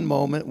that one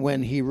moment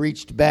when he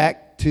reached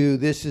back to,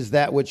 this is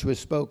that which was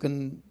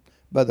spoken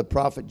by the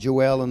prophet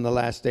Joel in the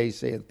last days,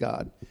 saith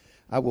God.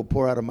 I will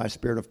pour out of my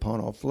spirit upon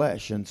all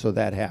flesh. And so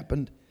that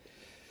happened.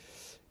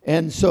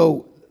 And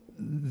so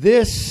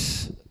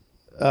this,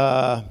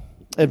 at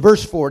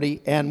verse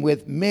 40, and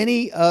with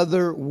many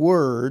other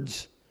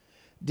words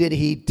did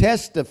he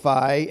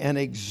testify and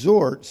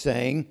exhort,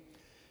 saying,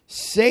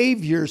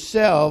 save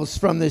yourselves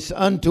from this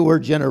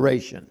untoward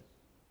generation.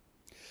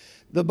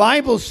 The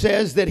Bible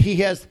says that he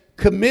has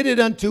committed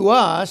unto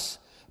us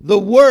the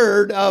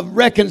word of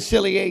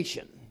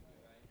reconciliation.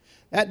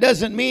 That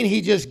doesn't mean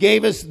he just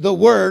gave us the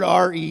word,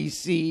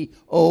 reconciliation.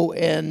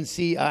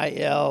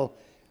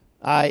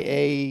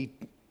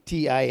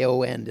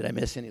 Did I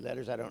miss any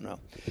letters? I don't know.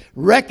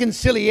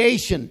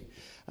 Reconciliation.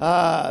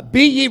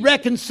 Be ye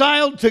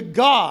reconciled to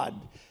God.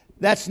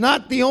 That's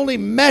not the only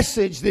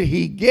message that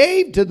he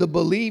gave to the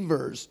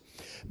believers,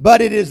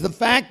 but it is the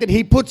fact that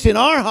he puts in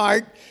our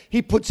heart,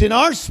 he puts in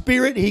our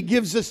spirit, he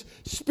gives us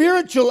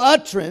spiritual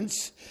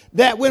utterance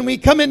that when we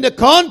come into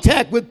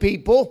contact with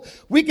people,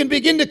 we can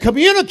begin to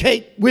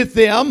communicate with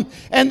them,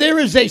 and there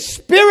is a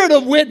spirit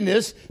of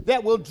witness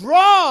that will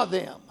draw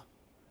them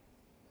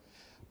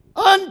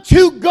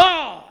unto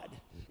God.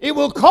 It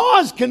will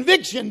cause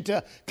conviction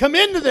to come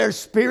into their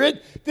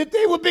spirit that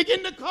they will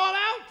begin to call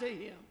out to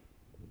him.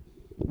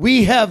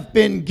 We have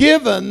been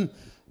given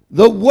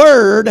the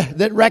word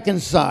that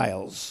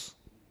reconciles,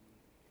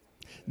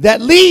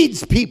 that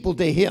leads people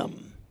to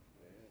him.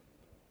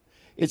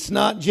 It's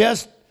not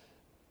just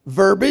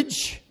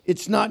verbiage.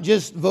 It's not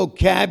just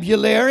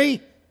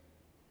vocabulary.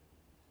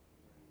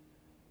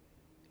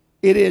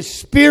 It is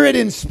spirit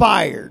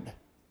inspired.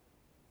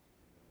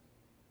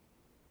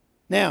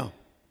 Now,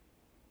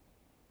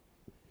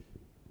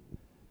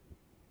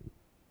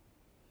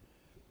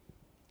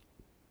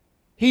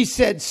 he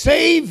said,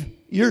 save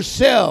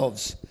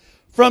yourselves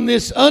from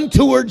this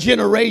untoward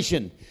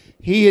generation.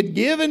 He had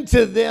given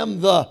to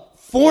them the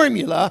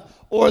formula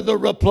or the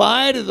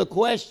reply to the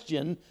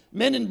question,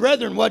 men and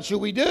brethren, what shall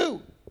we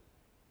do?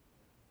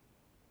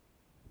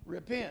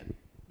 Repent,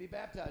 be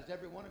baptized,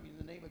 every one of you,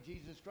 in the name of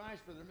Jesus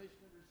Christ for the remission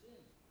of your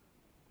sins,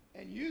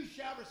 and you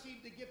shall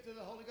receive the gift of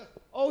the Holy Ghost.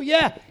 Oh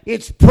yeah,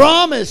 it's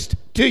promised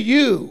to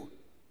you,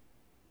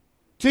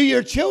 to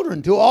your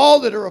children, to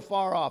all that are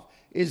afar off,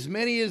 as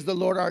many as the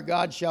Lord our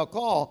God shall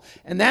call.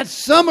 And that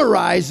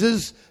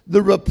summarizes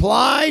the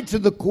reply to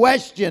the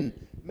question,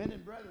 men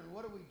and brethren,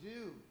 what do we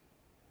do?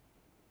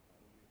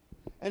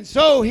 And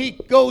so he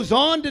goes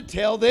on to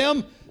tell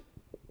them,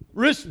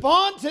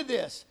 respond to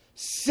this.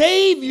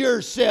 Save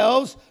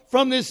yourselves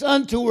from this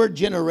untoward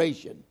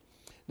generation.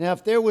 Now,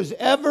 if there was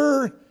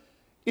ever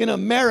in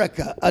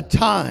America a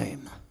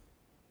time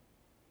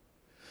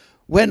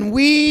when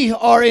we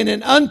are in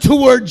an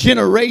untoward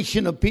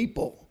generation of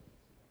people,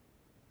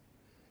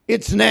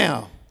 it's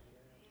now.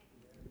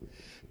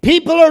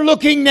 People are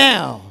looking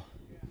now.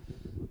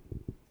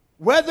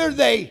 Whether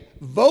they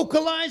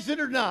vocalize it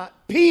or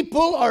not,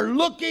 people are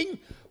looking,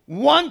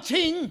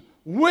 wanting,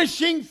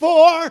 wishing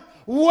for,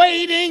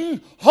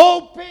 waiting,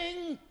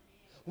 hoping,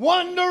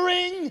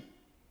 wondering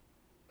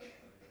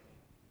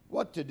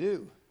what to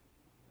do.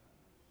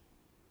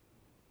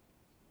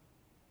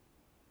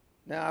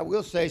 Now, I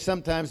will say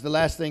sometimes the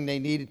last thing they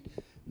need...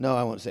 No,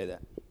 I won't say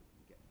that.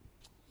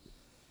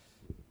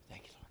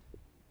 Thank you,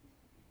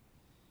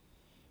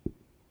 Lord.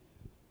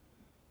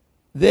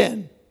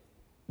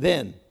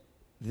 Then,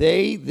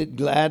 they that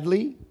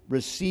gladly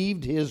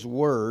received his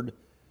word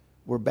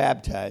were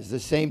baptized. The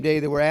same day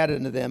there were added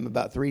unto them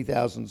about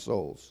 3,000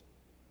 souls.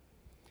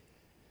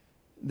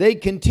 They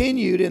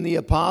continued in the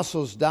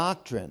apostles'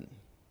 doctrine,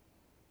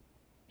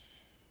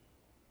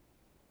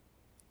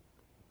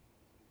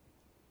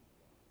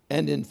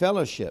 and in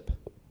fellowship,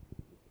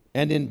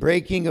 and in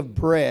breaking of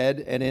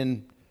bread, and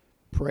in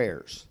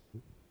prayers.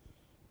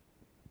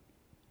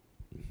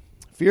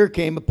 Fear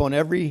came upon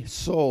every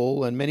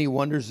soul, and many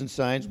wonders and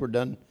signs were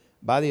done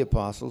by the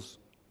apostles.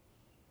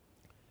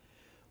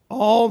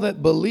 All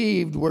that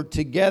believed were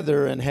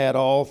together and had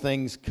all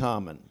things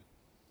common.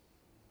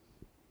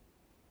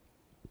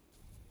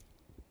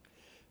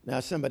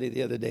 Now, somebody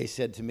the other day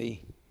said to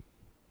me,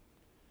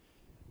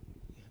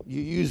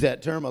 you use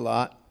that term a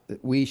lot,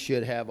 that we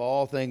should have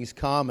all things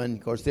common.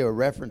 Of course, they were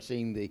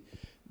referencing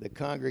the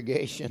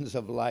congregations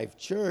of Life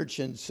Church,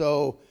 and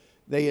so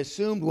they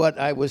assumed what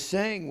I was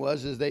saying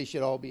was they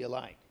should all be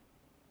alike.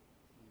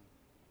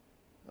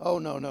 Oh,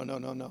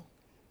 no.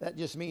 That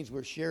just means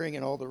we're sharing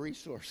in all the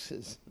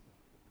resources.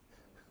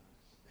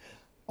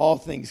 All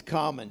things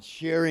common,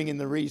 sharing in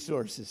the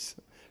resources.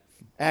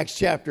 Acts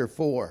chapter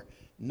 4,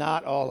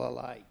 not all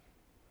alike.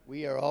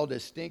 We are all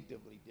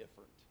distinctively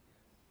different.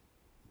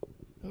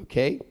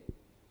 Okay?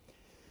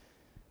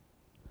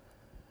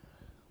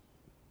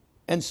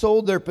 And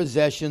sold their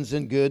possessions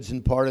and goods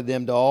and parted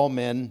them to all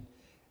men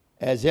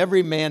as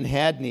every man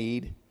had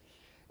need,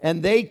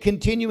 and they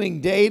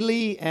continuing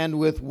daily and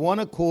with one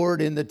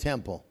accord in the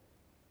temple,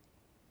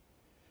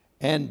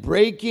 and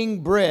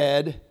breaking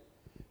bread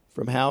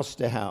from house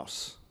to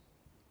house,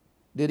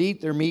 did eat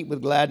their meat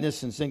with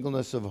gladness and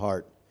singleness of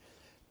heart,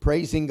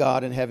 praising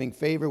God and having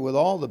favor with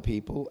all the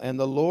people. And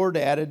the Lord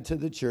added to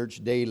the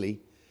church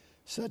daily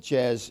such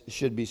as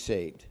should be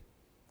saved.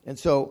 And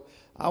so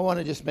I want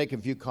to just make a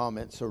few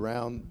comments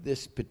around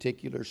this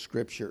particular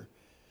scripture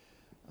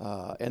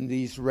and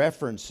these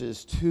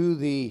references to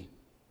the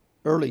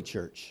early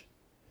church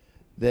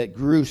that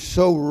grew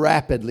so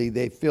rapidly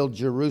they filled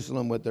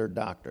Jerusalem with their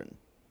doctrine.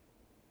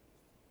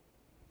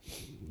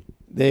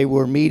 They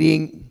were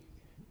meeting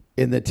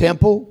in the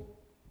temple,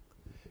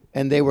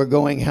 and they were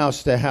going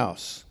house to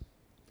house.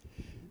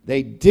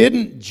 They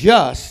didn't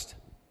just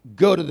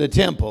go to the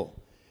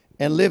temple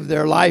and live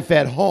their life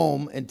at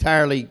home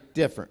entirely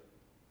different.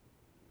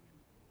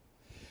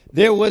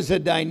 There was a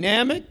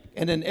dynamic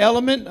and an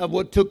element of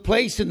what took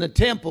place in the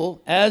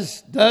temple,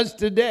 as does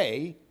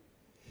today,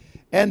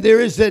 and there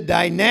is a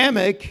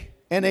dynamic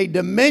and a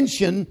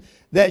dimension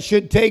that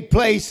should take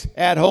place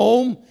at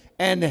home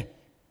and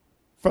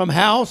from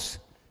house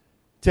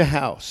to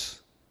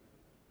house.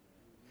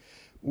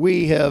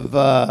 We have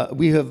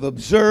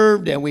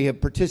observed and we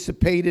have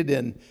participated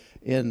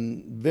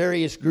in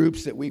various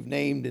groups that we've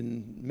named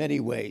in many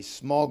ways: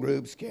 small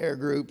groups, care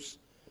groups,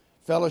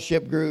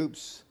 fellowship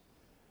groups,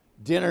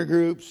 dinner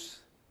groups,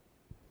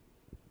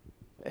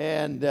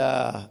 and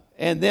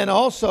then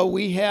also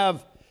we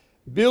have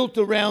built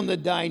around the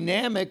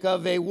dynamic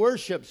of a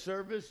worship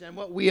service and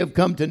what we have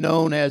come to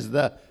know as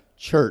the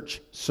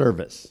church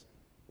service.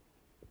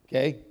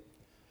 Okay?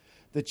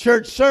 The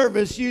church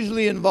service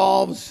usually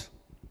involves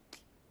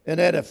an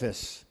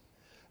edifice,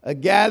 a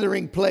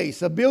gathering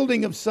place, a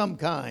building of some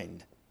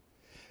kind,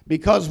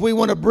 because we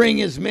want to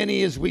bring as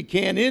many as we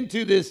can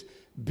into this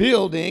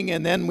building,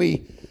 and then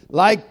we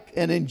like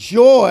and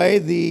enjoy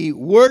the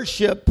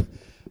worship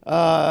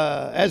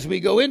as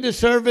we go into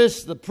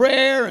service, the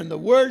prayer and the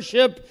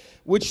worship,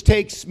 which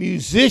takes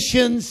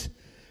musicians,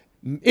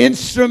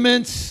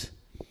 instruments,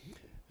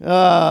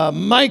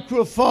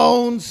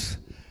 microphones,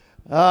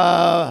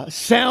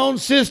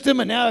 sound system,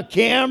 and now a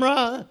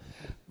camera,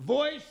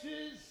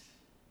 voices,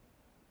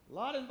 a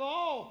lot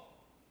involved.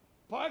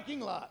 Parking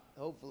lot,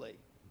 hopefully.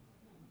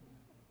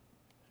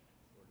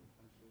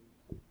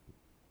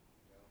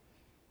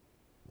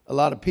 A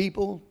lot of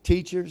people,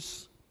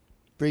 teachers,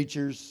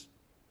 preachers,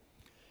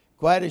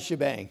 quite a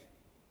shebang.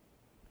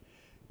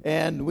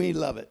 And we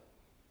love it.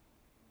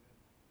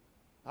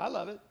 I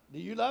love it. Do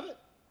you love it?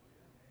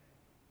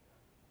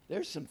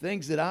 There's some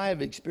things that I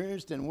have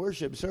experienced in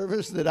worship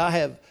service that I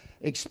have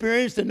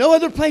experienced in no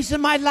other place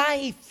in my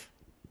life.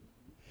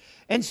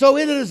 And so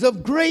it is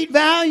of great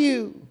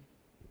value.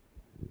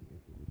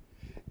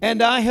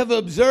 And I have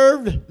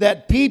observed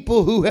that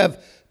people who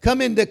have come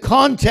into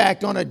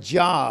contact on a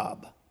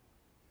job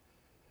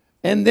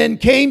and then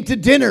came to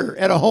dinner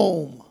at a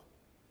home,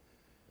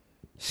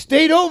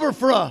 stayed over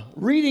for a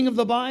reading of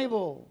the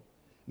Bible,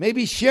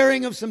 maybe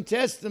sharing of some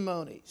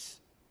testimonies,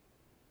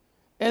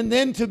 and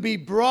then to be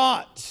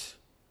brought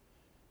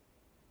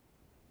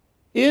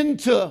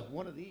into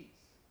one of these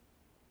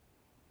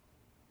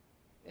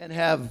and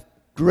have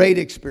great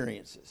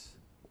experiences.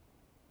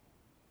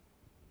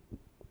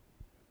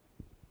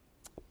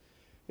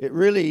 It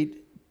really,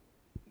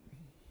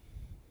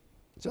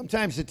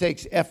 sometimes it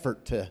takes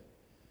effort to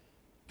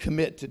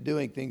commit to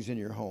doing things in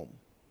your home.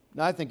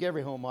 Now, I think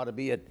every home ought to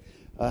be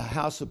a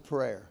house of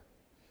prayer.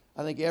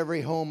 I think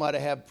every home ought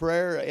to have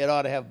prayer. It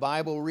ought to have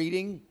Bible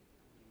reading.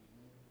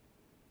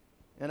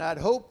 And I'd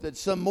hope that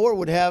some more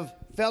would have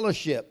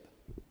fellowship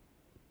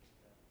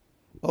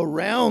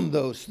around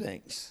those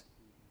things.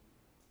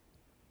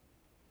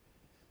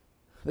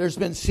 There's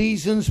been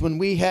seasons when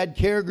we had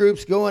care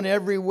groups going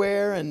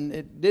everywhere, and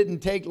it didn't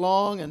take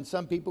long, and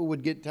some people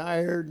would get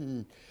tired,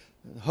 and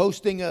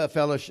hosting a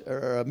fellowship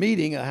or a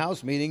meeting, a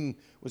house meeting,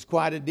 was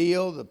quite a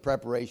deal. The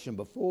preparation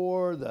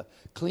before, the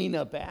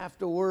cleanup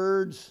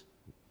afterwards,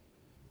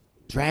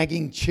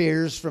 dragging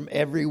chairs from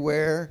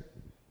everywhere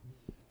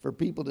for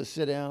people to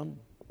sit down.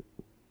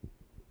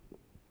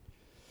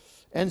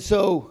 And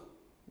so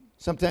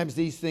sometimes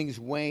these things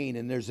wane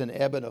and there's an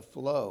ebb and a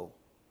flow.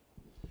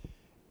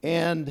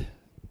 And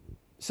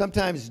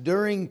sometimes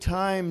during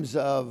times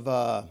of,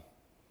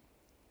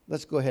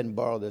 let's go ahead and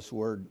borrow this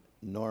word,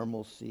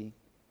 normalcy.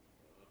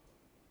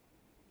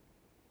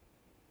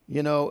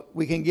 You know,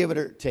 we can give it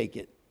or take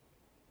it.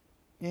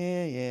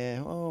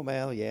 Yeah, oh,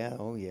 well, yeah,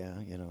 oh, yeah.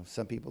 You know,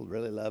 some people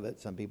really love it,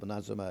 some people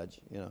not so much,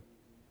 you know.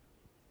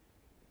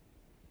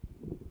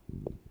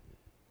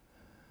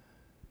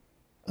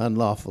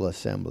 Unlawful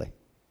assembly.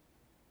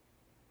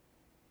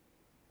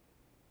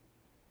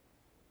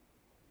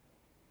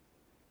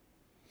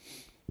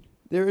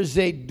 There is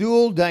a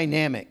dual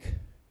dynamic.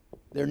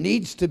 There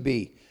needs to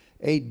be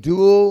a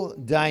dual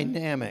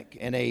dynamic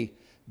and a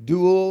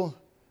dual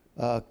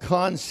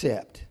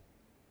concept.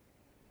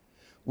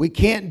 We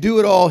can't do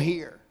it all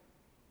here.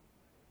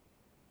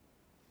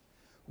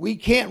 We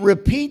can't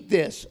repeat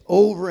this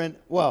over and,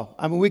 well,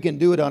 I mean, we can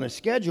do it on a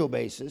schedule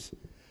basis.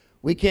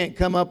 We can't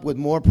come up with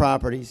more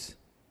properties.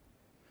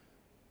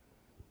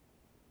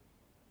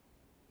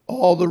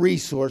 All the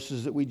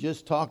resources that we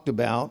just talked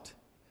about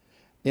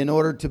in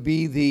order to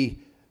be the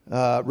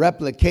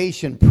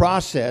replication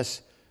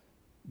process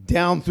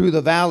down through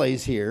the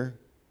valleys here.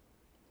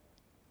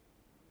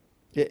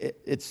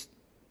 It's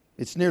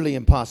nearly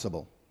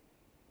impossible.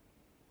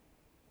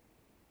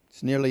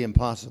 It's nearly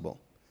impossible.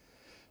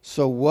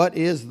 So what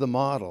is the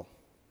model?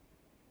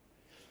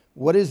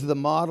 What is the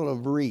model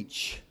of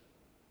reach?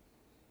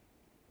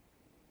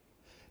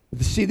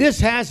 See, this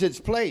has its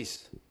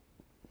place.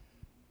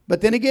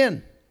 But then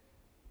again,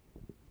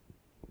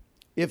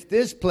 if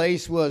this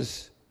place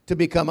was to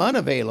become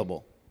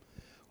unavailable,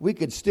 we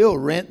could still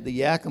rent the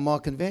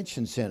Yakima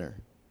Convention Center.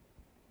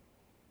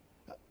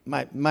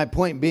 My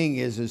point being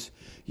is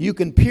you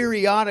can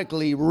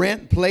periodically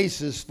rent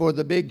places for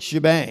the big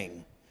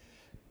shebang.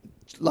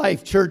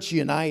 Life Church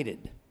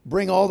United.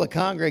 Bring all the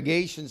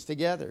congregations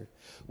together.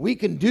 We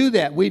can do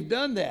that. We've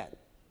done that.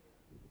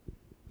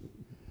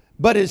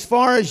 But as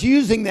far as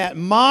using that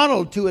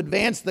model to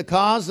advance the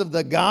cause of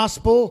the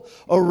gospel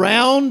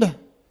around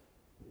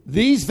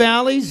these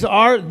valleys,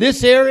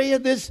 this area,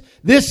 this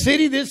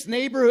city, this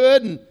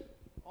neighborhood, and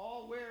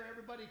all where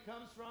everybody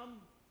comes from,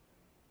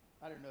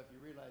 I don't know if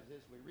you realize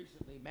this, we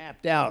recently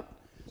mapped out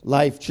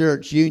Life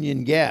Church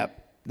Union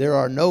Gap. There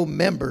are no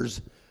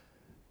members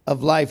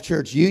of Life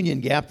Church Union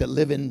Gap that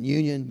live in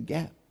Union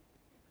Gap.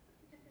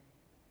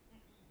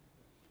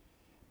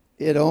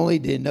 It only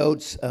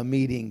denotes a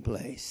meeting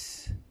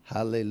place.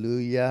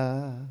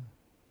 Hallelujah.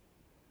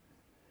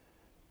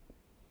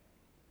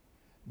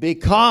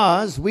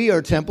 Because we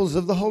are temples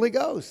of the Holy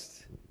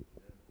Ghost.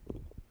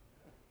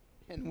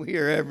 And we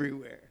are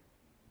everywhere.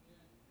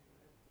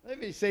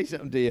 Let me say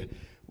something to you.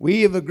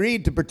 We have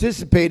agreed to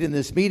participate in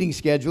this meeting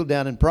schedule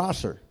down in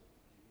Prosser.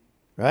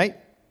 Right?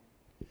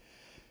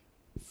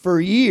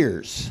 For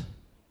years.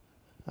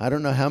 I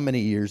don't know how many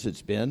years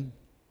it's been.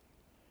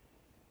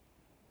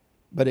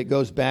 But it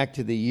goes back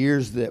to the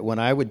years that when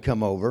I would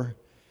come over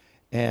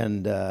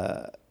and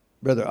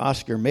Brother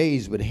Oscar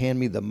Mays would hand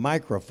me the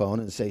microphone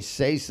and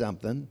say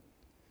something.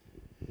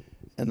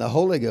 And the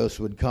Holy Ghost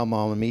would come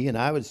on me and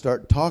I would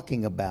start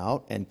talking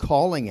about and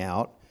calling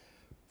out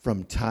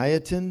from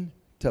Tieton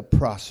to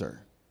Prosser.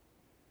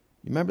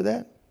 You remember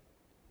that?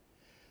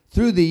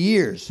 Through the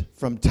years,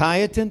 from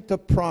Tieton to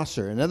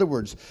Prosser. In other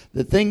words,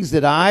 the things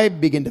that I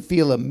began to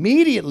feel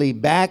immediately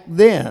back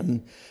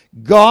then,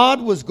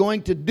 God was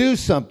going to do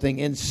something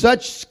in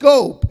such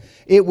scope,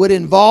 it would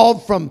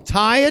involve from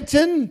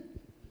Tieton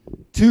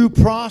to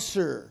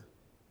Prosser.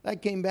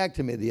 That came back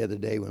to me the other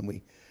day when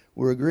we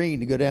were agreeing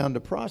to go down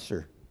to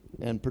Prosser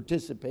and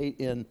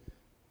participate in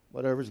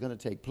whatever's going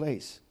to take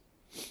place.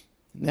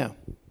 Now,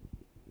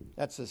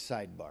 that's a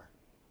sidebar.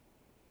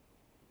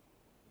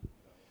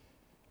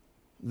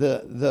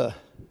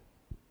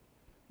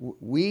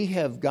 We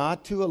have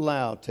got to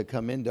allow to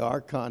come into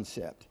our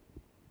concept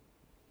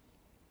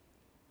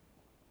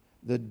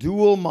the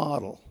dual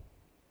model.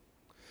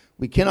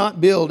 We cannot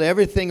build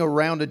everything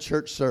around a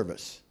church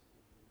service.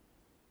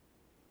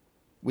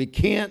 We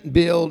can't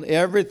build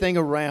everything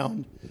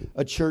around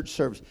a church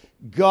service.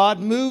 God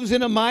moves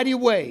in a mighty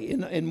way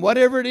in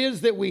whatever it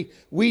is that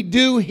we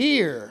do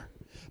here.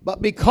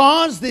 But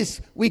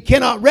because we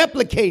cannot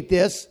replicate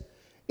this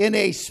in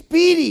a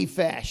speedy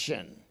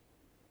fashion,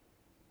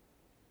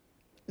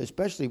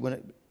 especially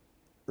when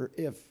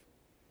if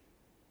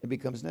it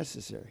becomes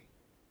necessary.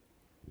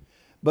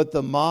 But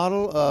the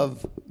model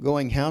of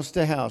going house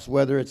to house,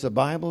 whether it's a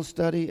Bible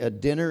study, a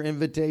dinner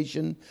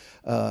invitation,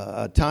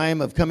 a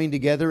time of coming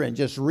together and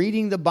just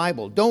reading the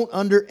Bible. Don't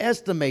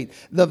underestimate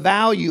the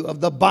value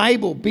of the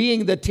Bible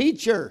being the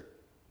teacher.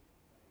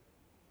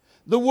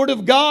 The Word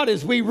of God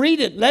as we read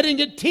it, letting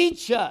it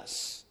teach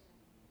us.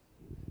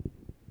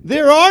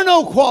 There are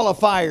no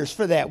qualifiers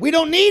for that. We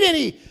don't need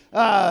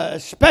any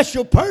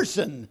special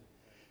person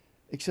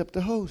except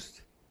the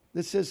host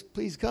that says,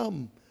 please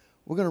come.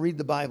 We're going to read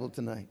the Bible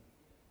tonight.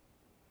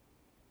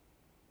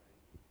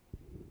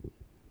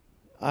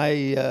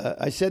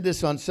 I said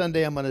this on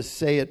Sunday. I'm going to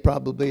say it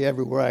probably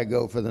everywhere I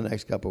go for the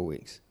next couple of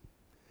weeks.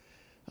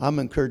 I'm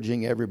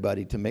encouraging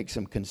everybody to make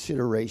some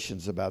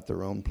considerations about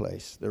their own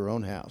place, their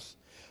own house,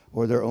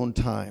 or their own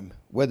time.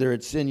 Whether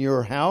it's in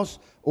your house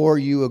or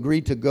you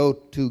agree to go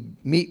to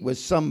meet with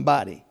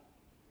somebody.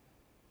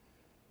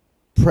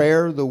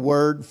 Prayer, the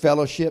Word,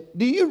 fellowship.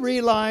 Do you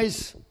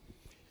realize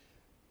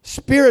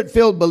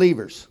Spirit-filled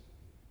believers?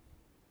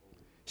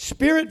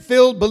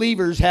 Spirit-filled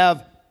believers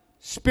have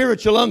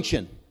spiritual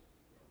unction.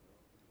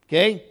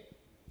 Okay?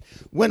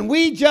 When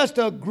we just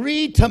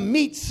agree to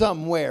meet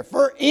somewhere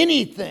for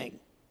anything,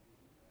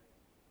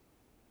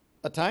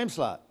 a time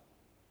slot.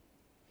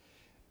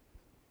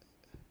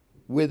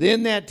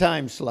 Within that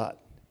time slot,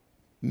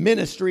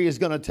 ministry is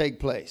going to take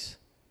place.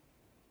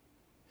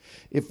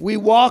 If we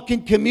walk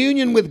in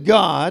communion with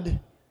God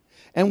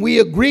and we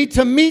agree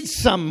to meet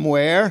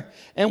somewhere,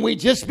 and we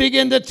just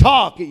begin to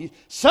talk.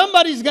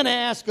 Somebody's going to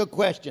ask a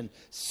question.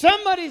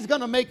 Somebody's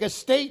going to make a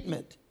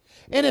statement.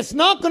 And it's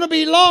not going to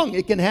be long.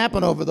 It can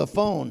happen over the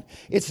phone.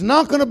 It's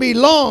not going to be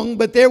long,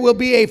 but there will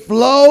be a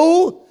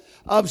flow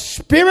of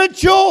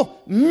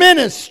spiritual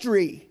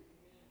ministry.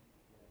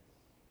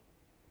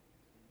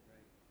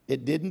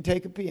 It didn't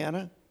take a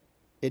piano.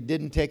 It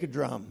didn't take a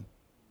drum.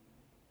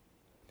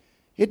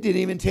 It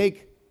didn't even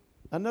take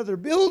another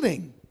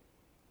building.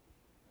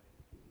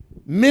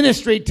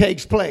 Ministry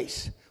takes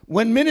place.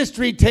 When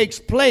ministry takes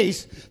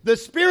place, the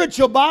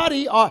spiritual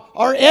body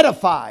are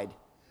edified.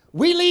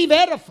 We leave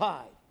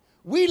edified.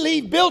 We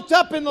leave built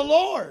up in the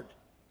Lord.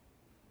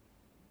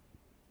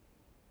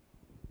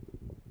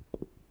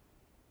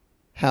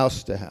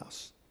 House to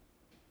house.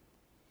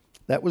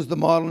 That was the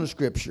model in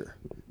Scripture.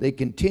 They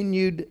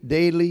continued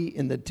daily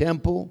in the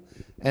temple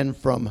and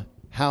from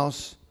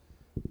house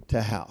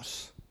to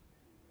house.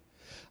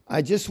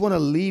 I just want to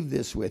leave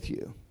this with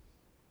you.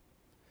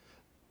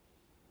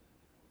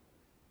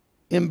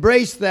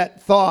 Embrace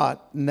that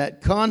thought and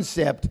that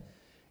concept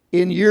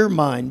in your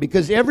mind,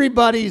 because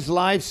everybody's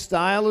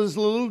lifestyle is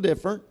a little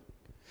different.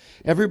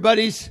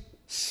 Everybody's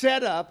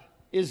setup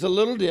is a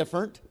little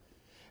different.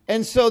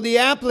 And so the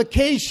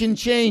application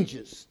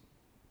changes.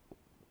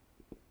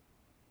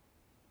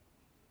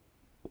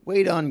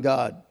 Wait on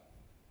God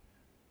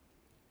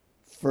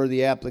for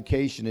the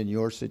application in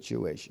your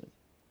situation.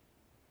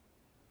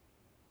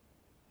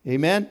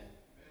 Amen?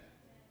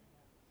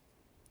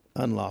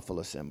 Unlawful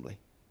assembly.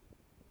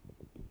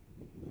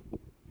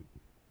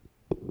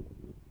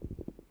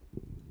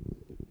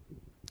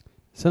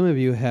 Some of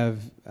you have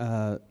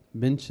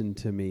mentioned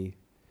to me,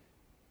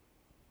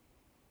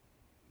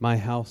 my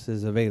house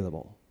is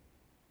available.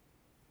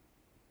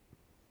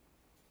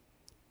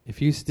 If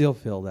you still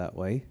feel that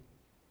way,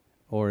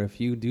 or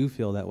if you do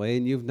feel that way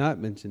and you've not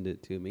mentioned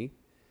it to me,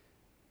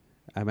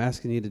 I'm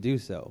asking you to do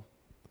so.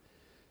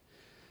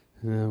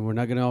 We're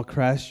not going to all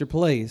crash your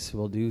place.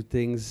 We'll do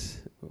things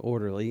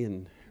orderly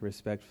and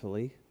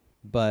respectfully.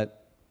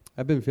 But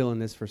I've been feeling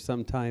this for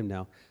some time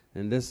now,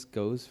 and this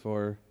goes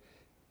for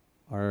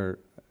our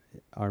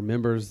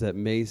members that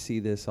may see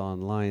this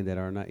online that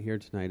are not here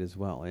tonight as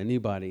well.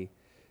 Anybody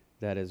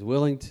that is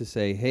willing to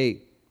say,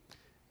 hey,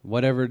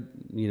 whatever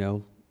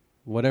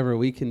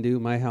we can do,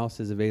 my house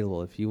is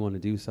available if you want to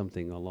do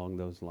something along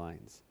those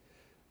lines.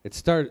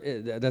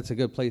 That's a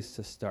good place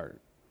to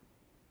start.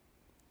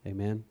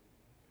 Amen.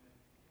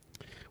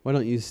 Why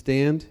don't you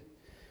stand?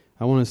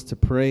 I want us to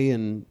pray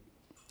and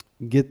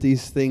get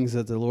these things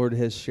that the Lord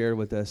has shared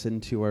with us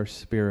into our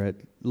spirit.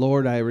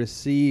 Lord, I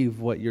receive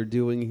what you're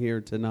doing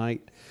here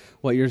tonight,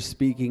 what you're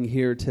speaking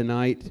here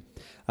tonight.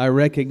 I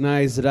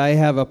recognize that I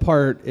have a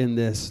part in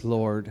this,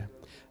 Lord.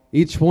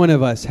 Each one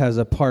of us has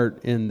a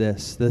part in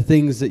this, the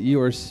things that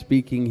you are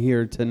speaking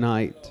here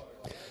tonight.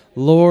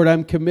 Lord,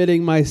 I'm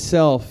committing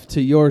myself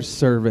to your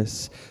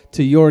service,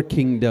 to your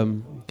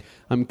kingdom.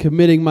 I'm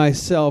committing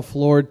myself,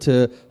 Lord,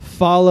 to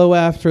follow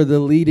after the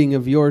leading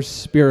of your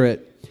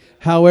Spirit.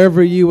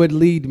 However you would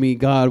lead me,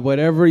 God,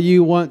 whatever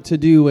you want to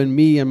do in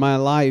me and my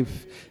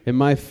life, in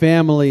my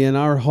family, in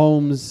our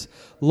homes,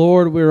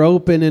 Lord, we're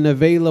open and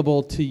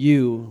available to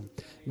you.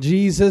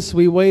 Jesus,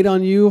 we wait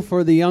on you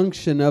for the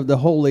unction of the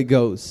Holy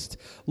Ghost.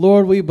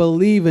 Lord, we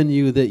believe in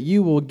you that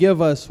you will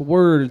give us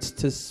words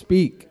to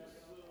speak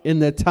in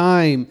the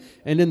time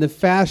and in the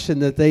fashion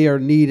that they are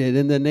needed.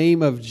 In the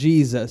name of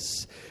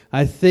Jesus,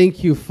 I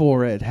thank you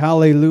for it.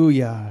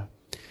 Hallelujah.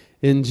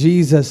 In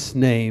Jesus'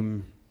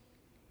 name.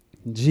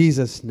 In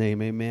Jesus'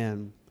 name,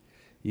 amen.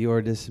 You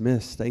are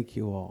dismissed. Thank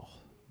you all.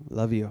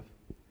 Love you.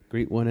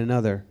 Greet one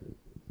another.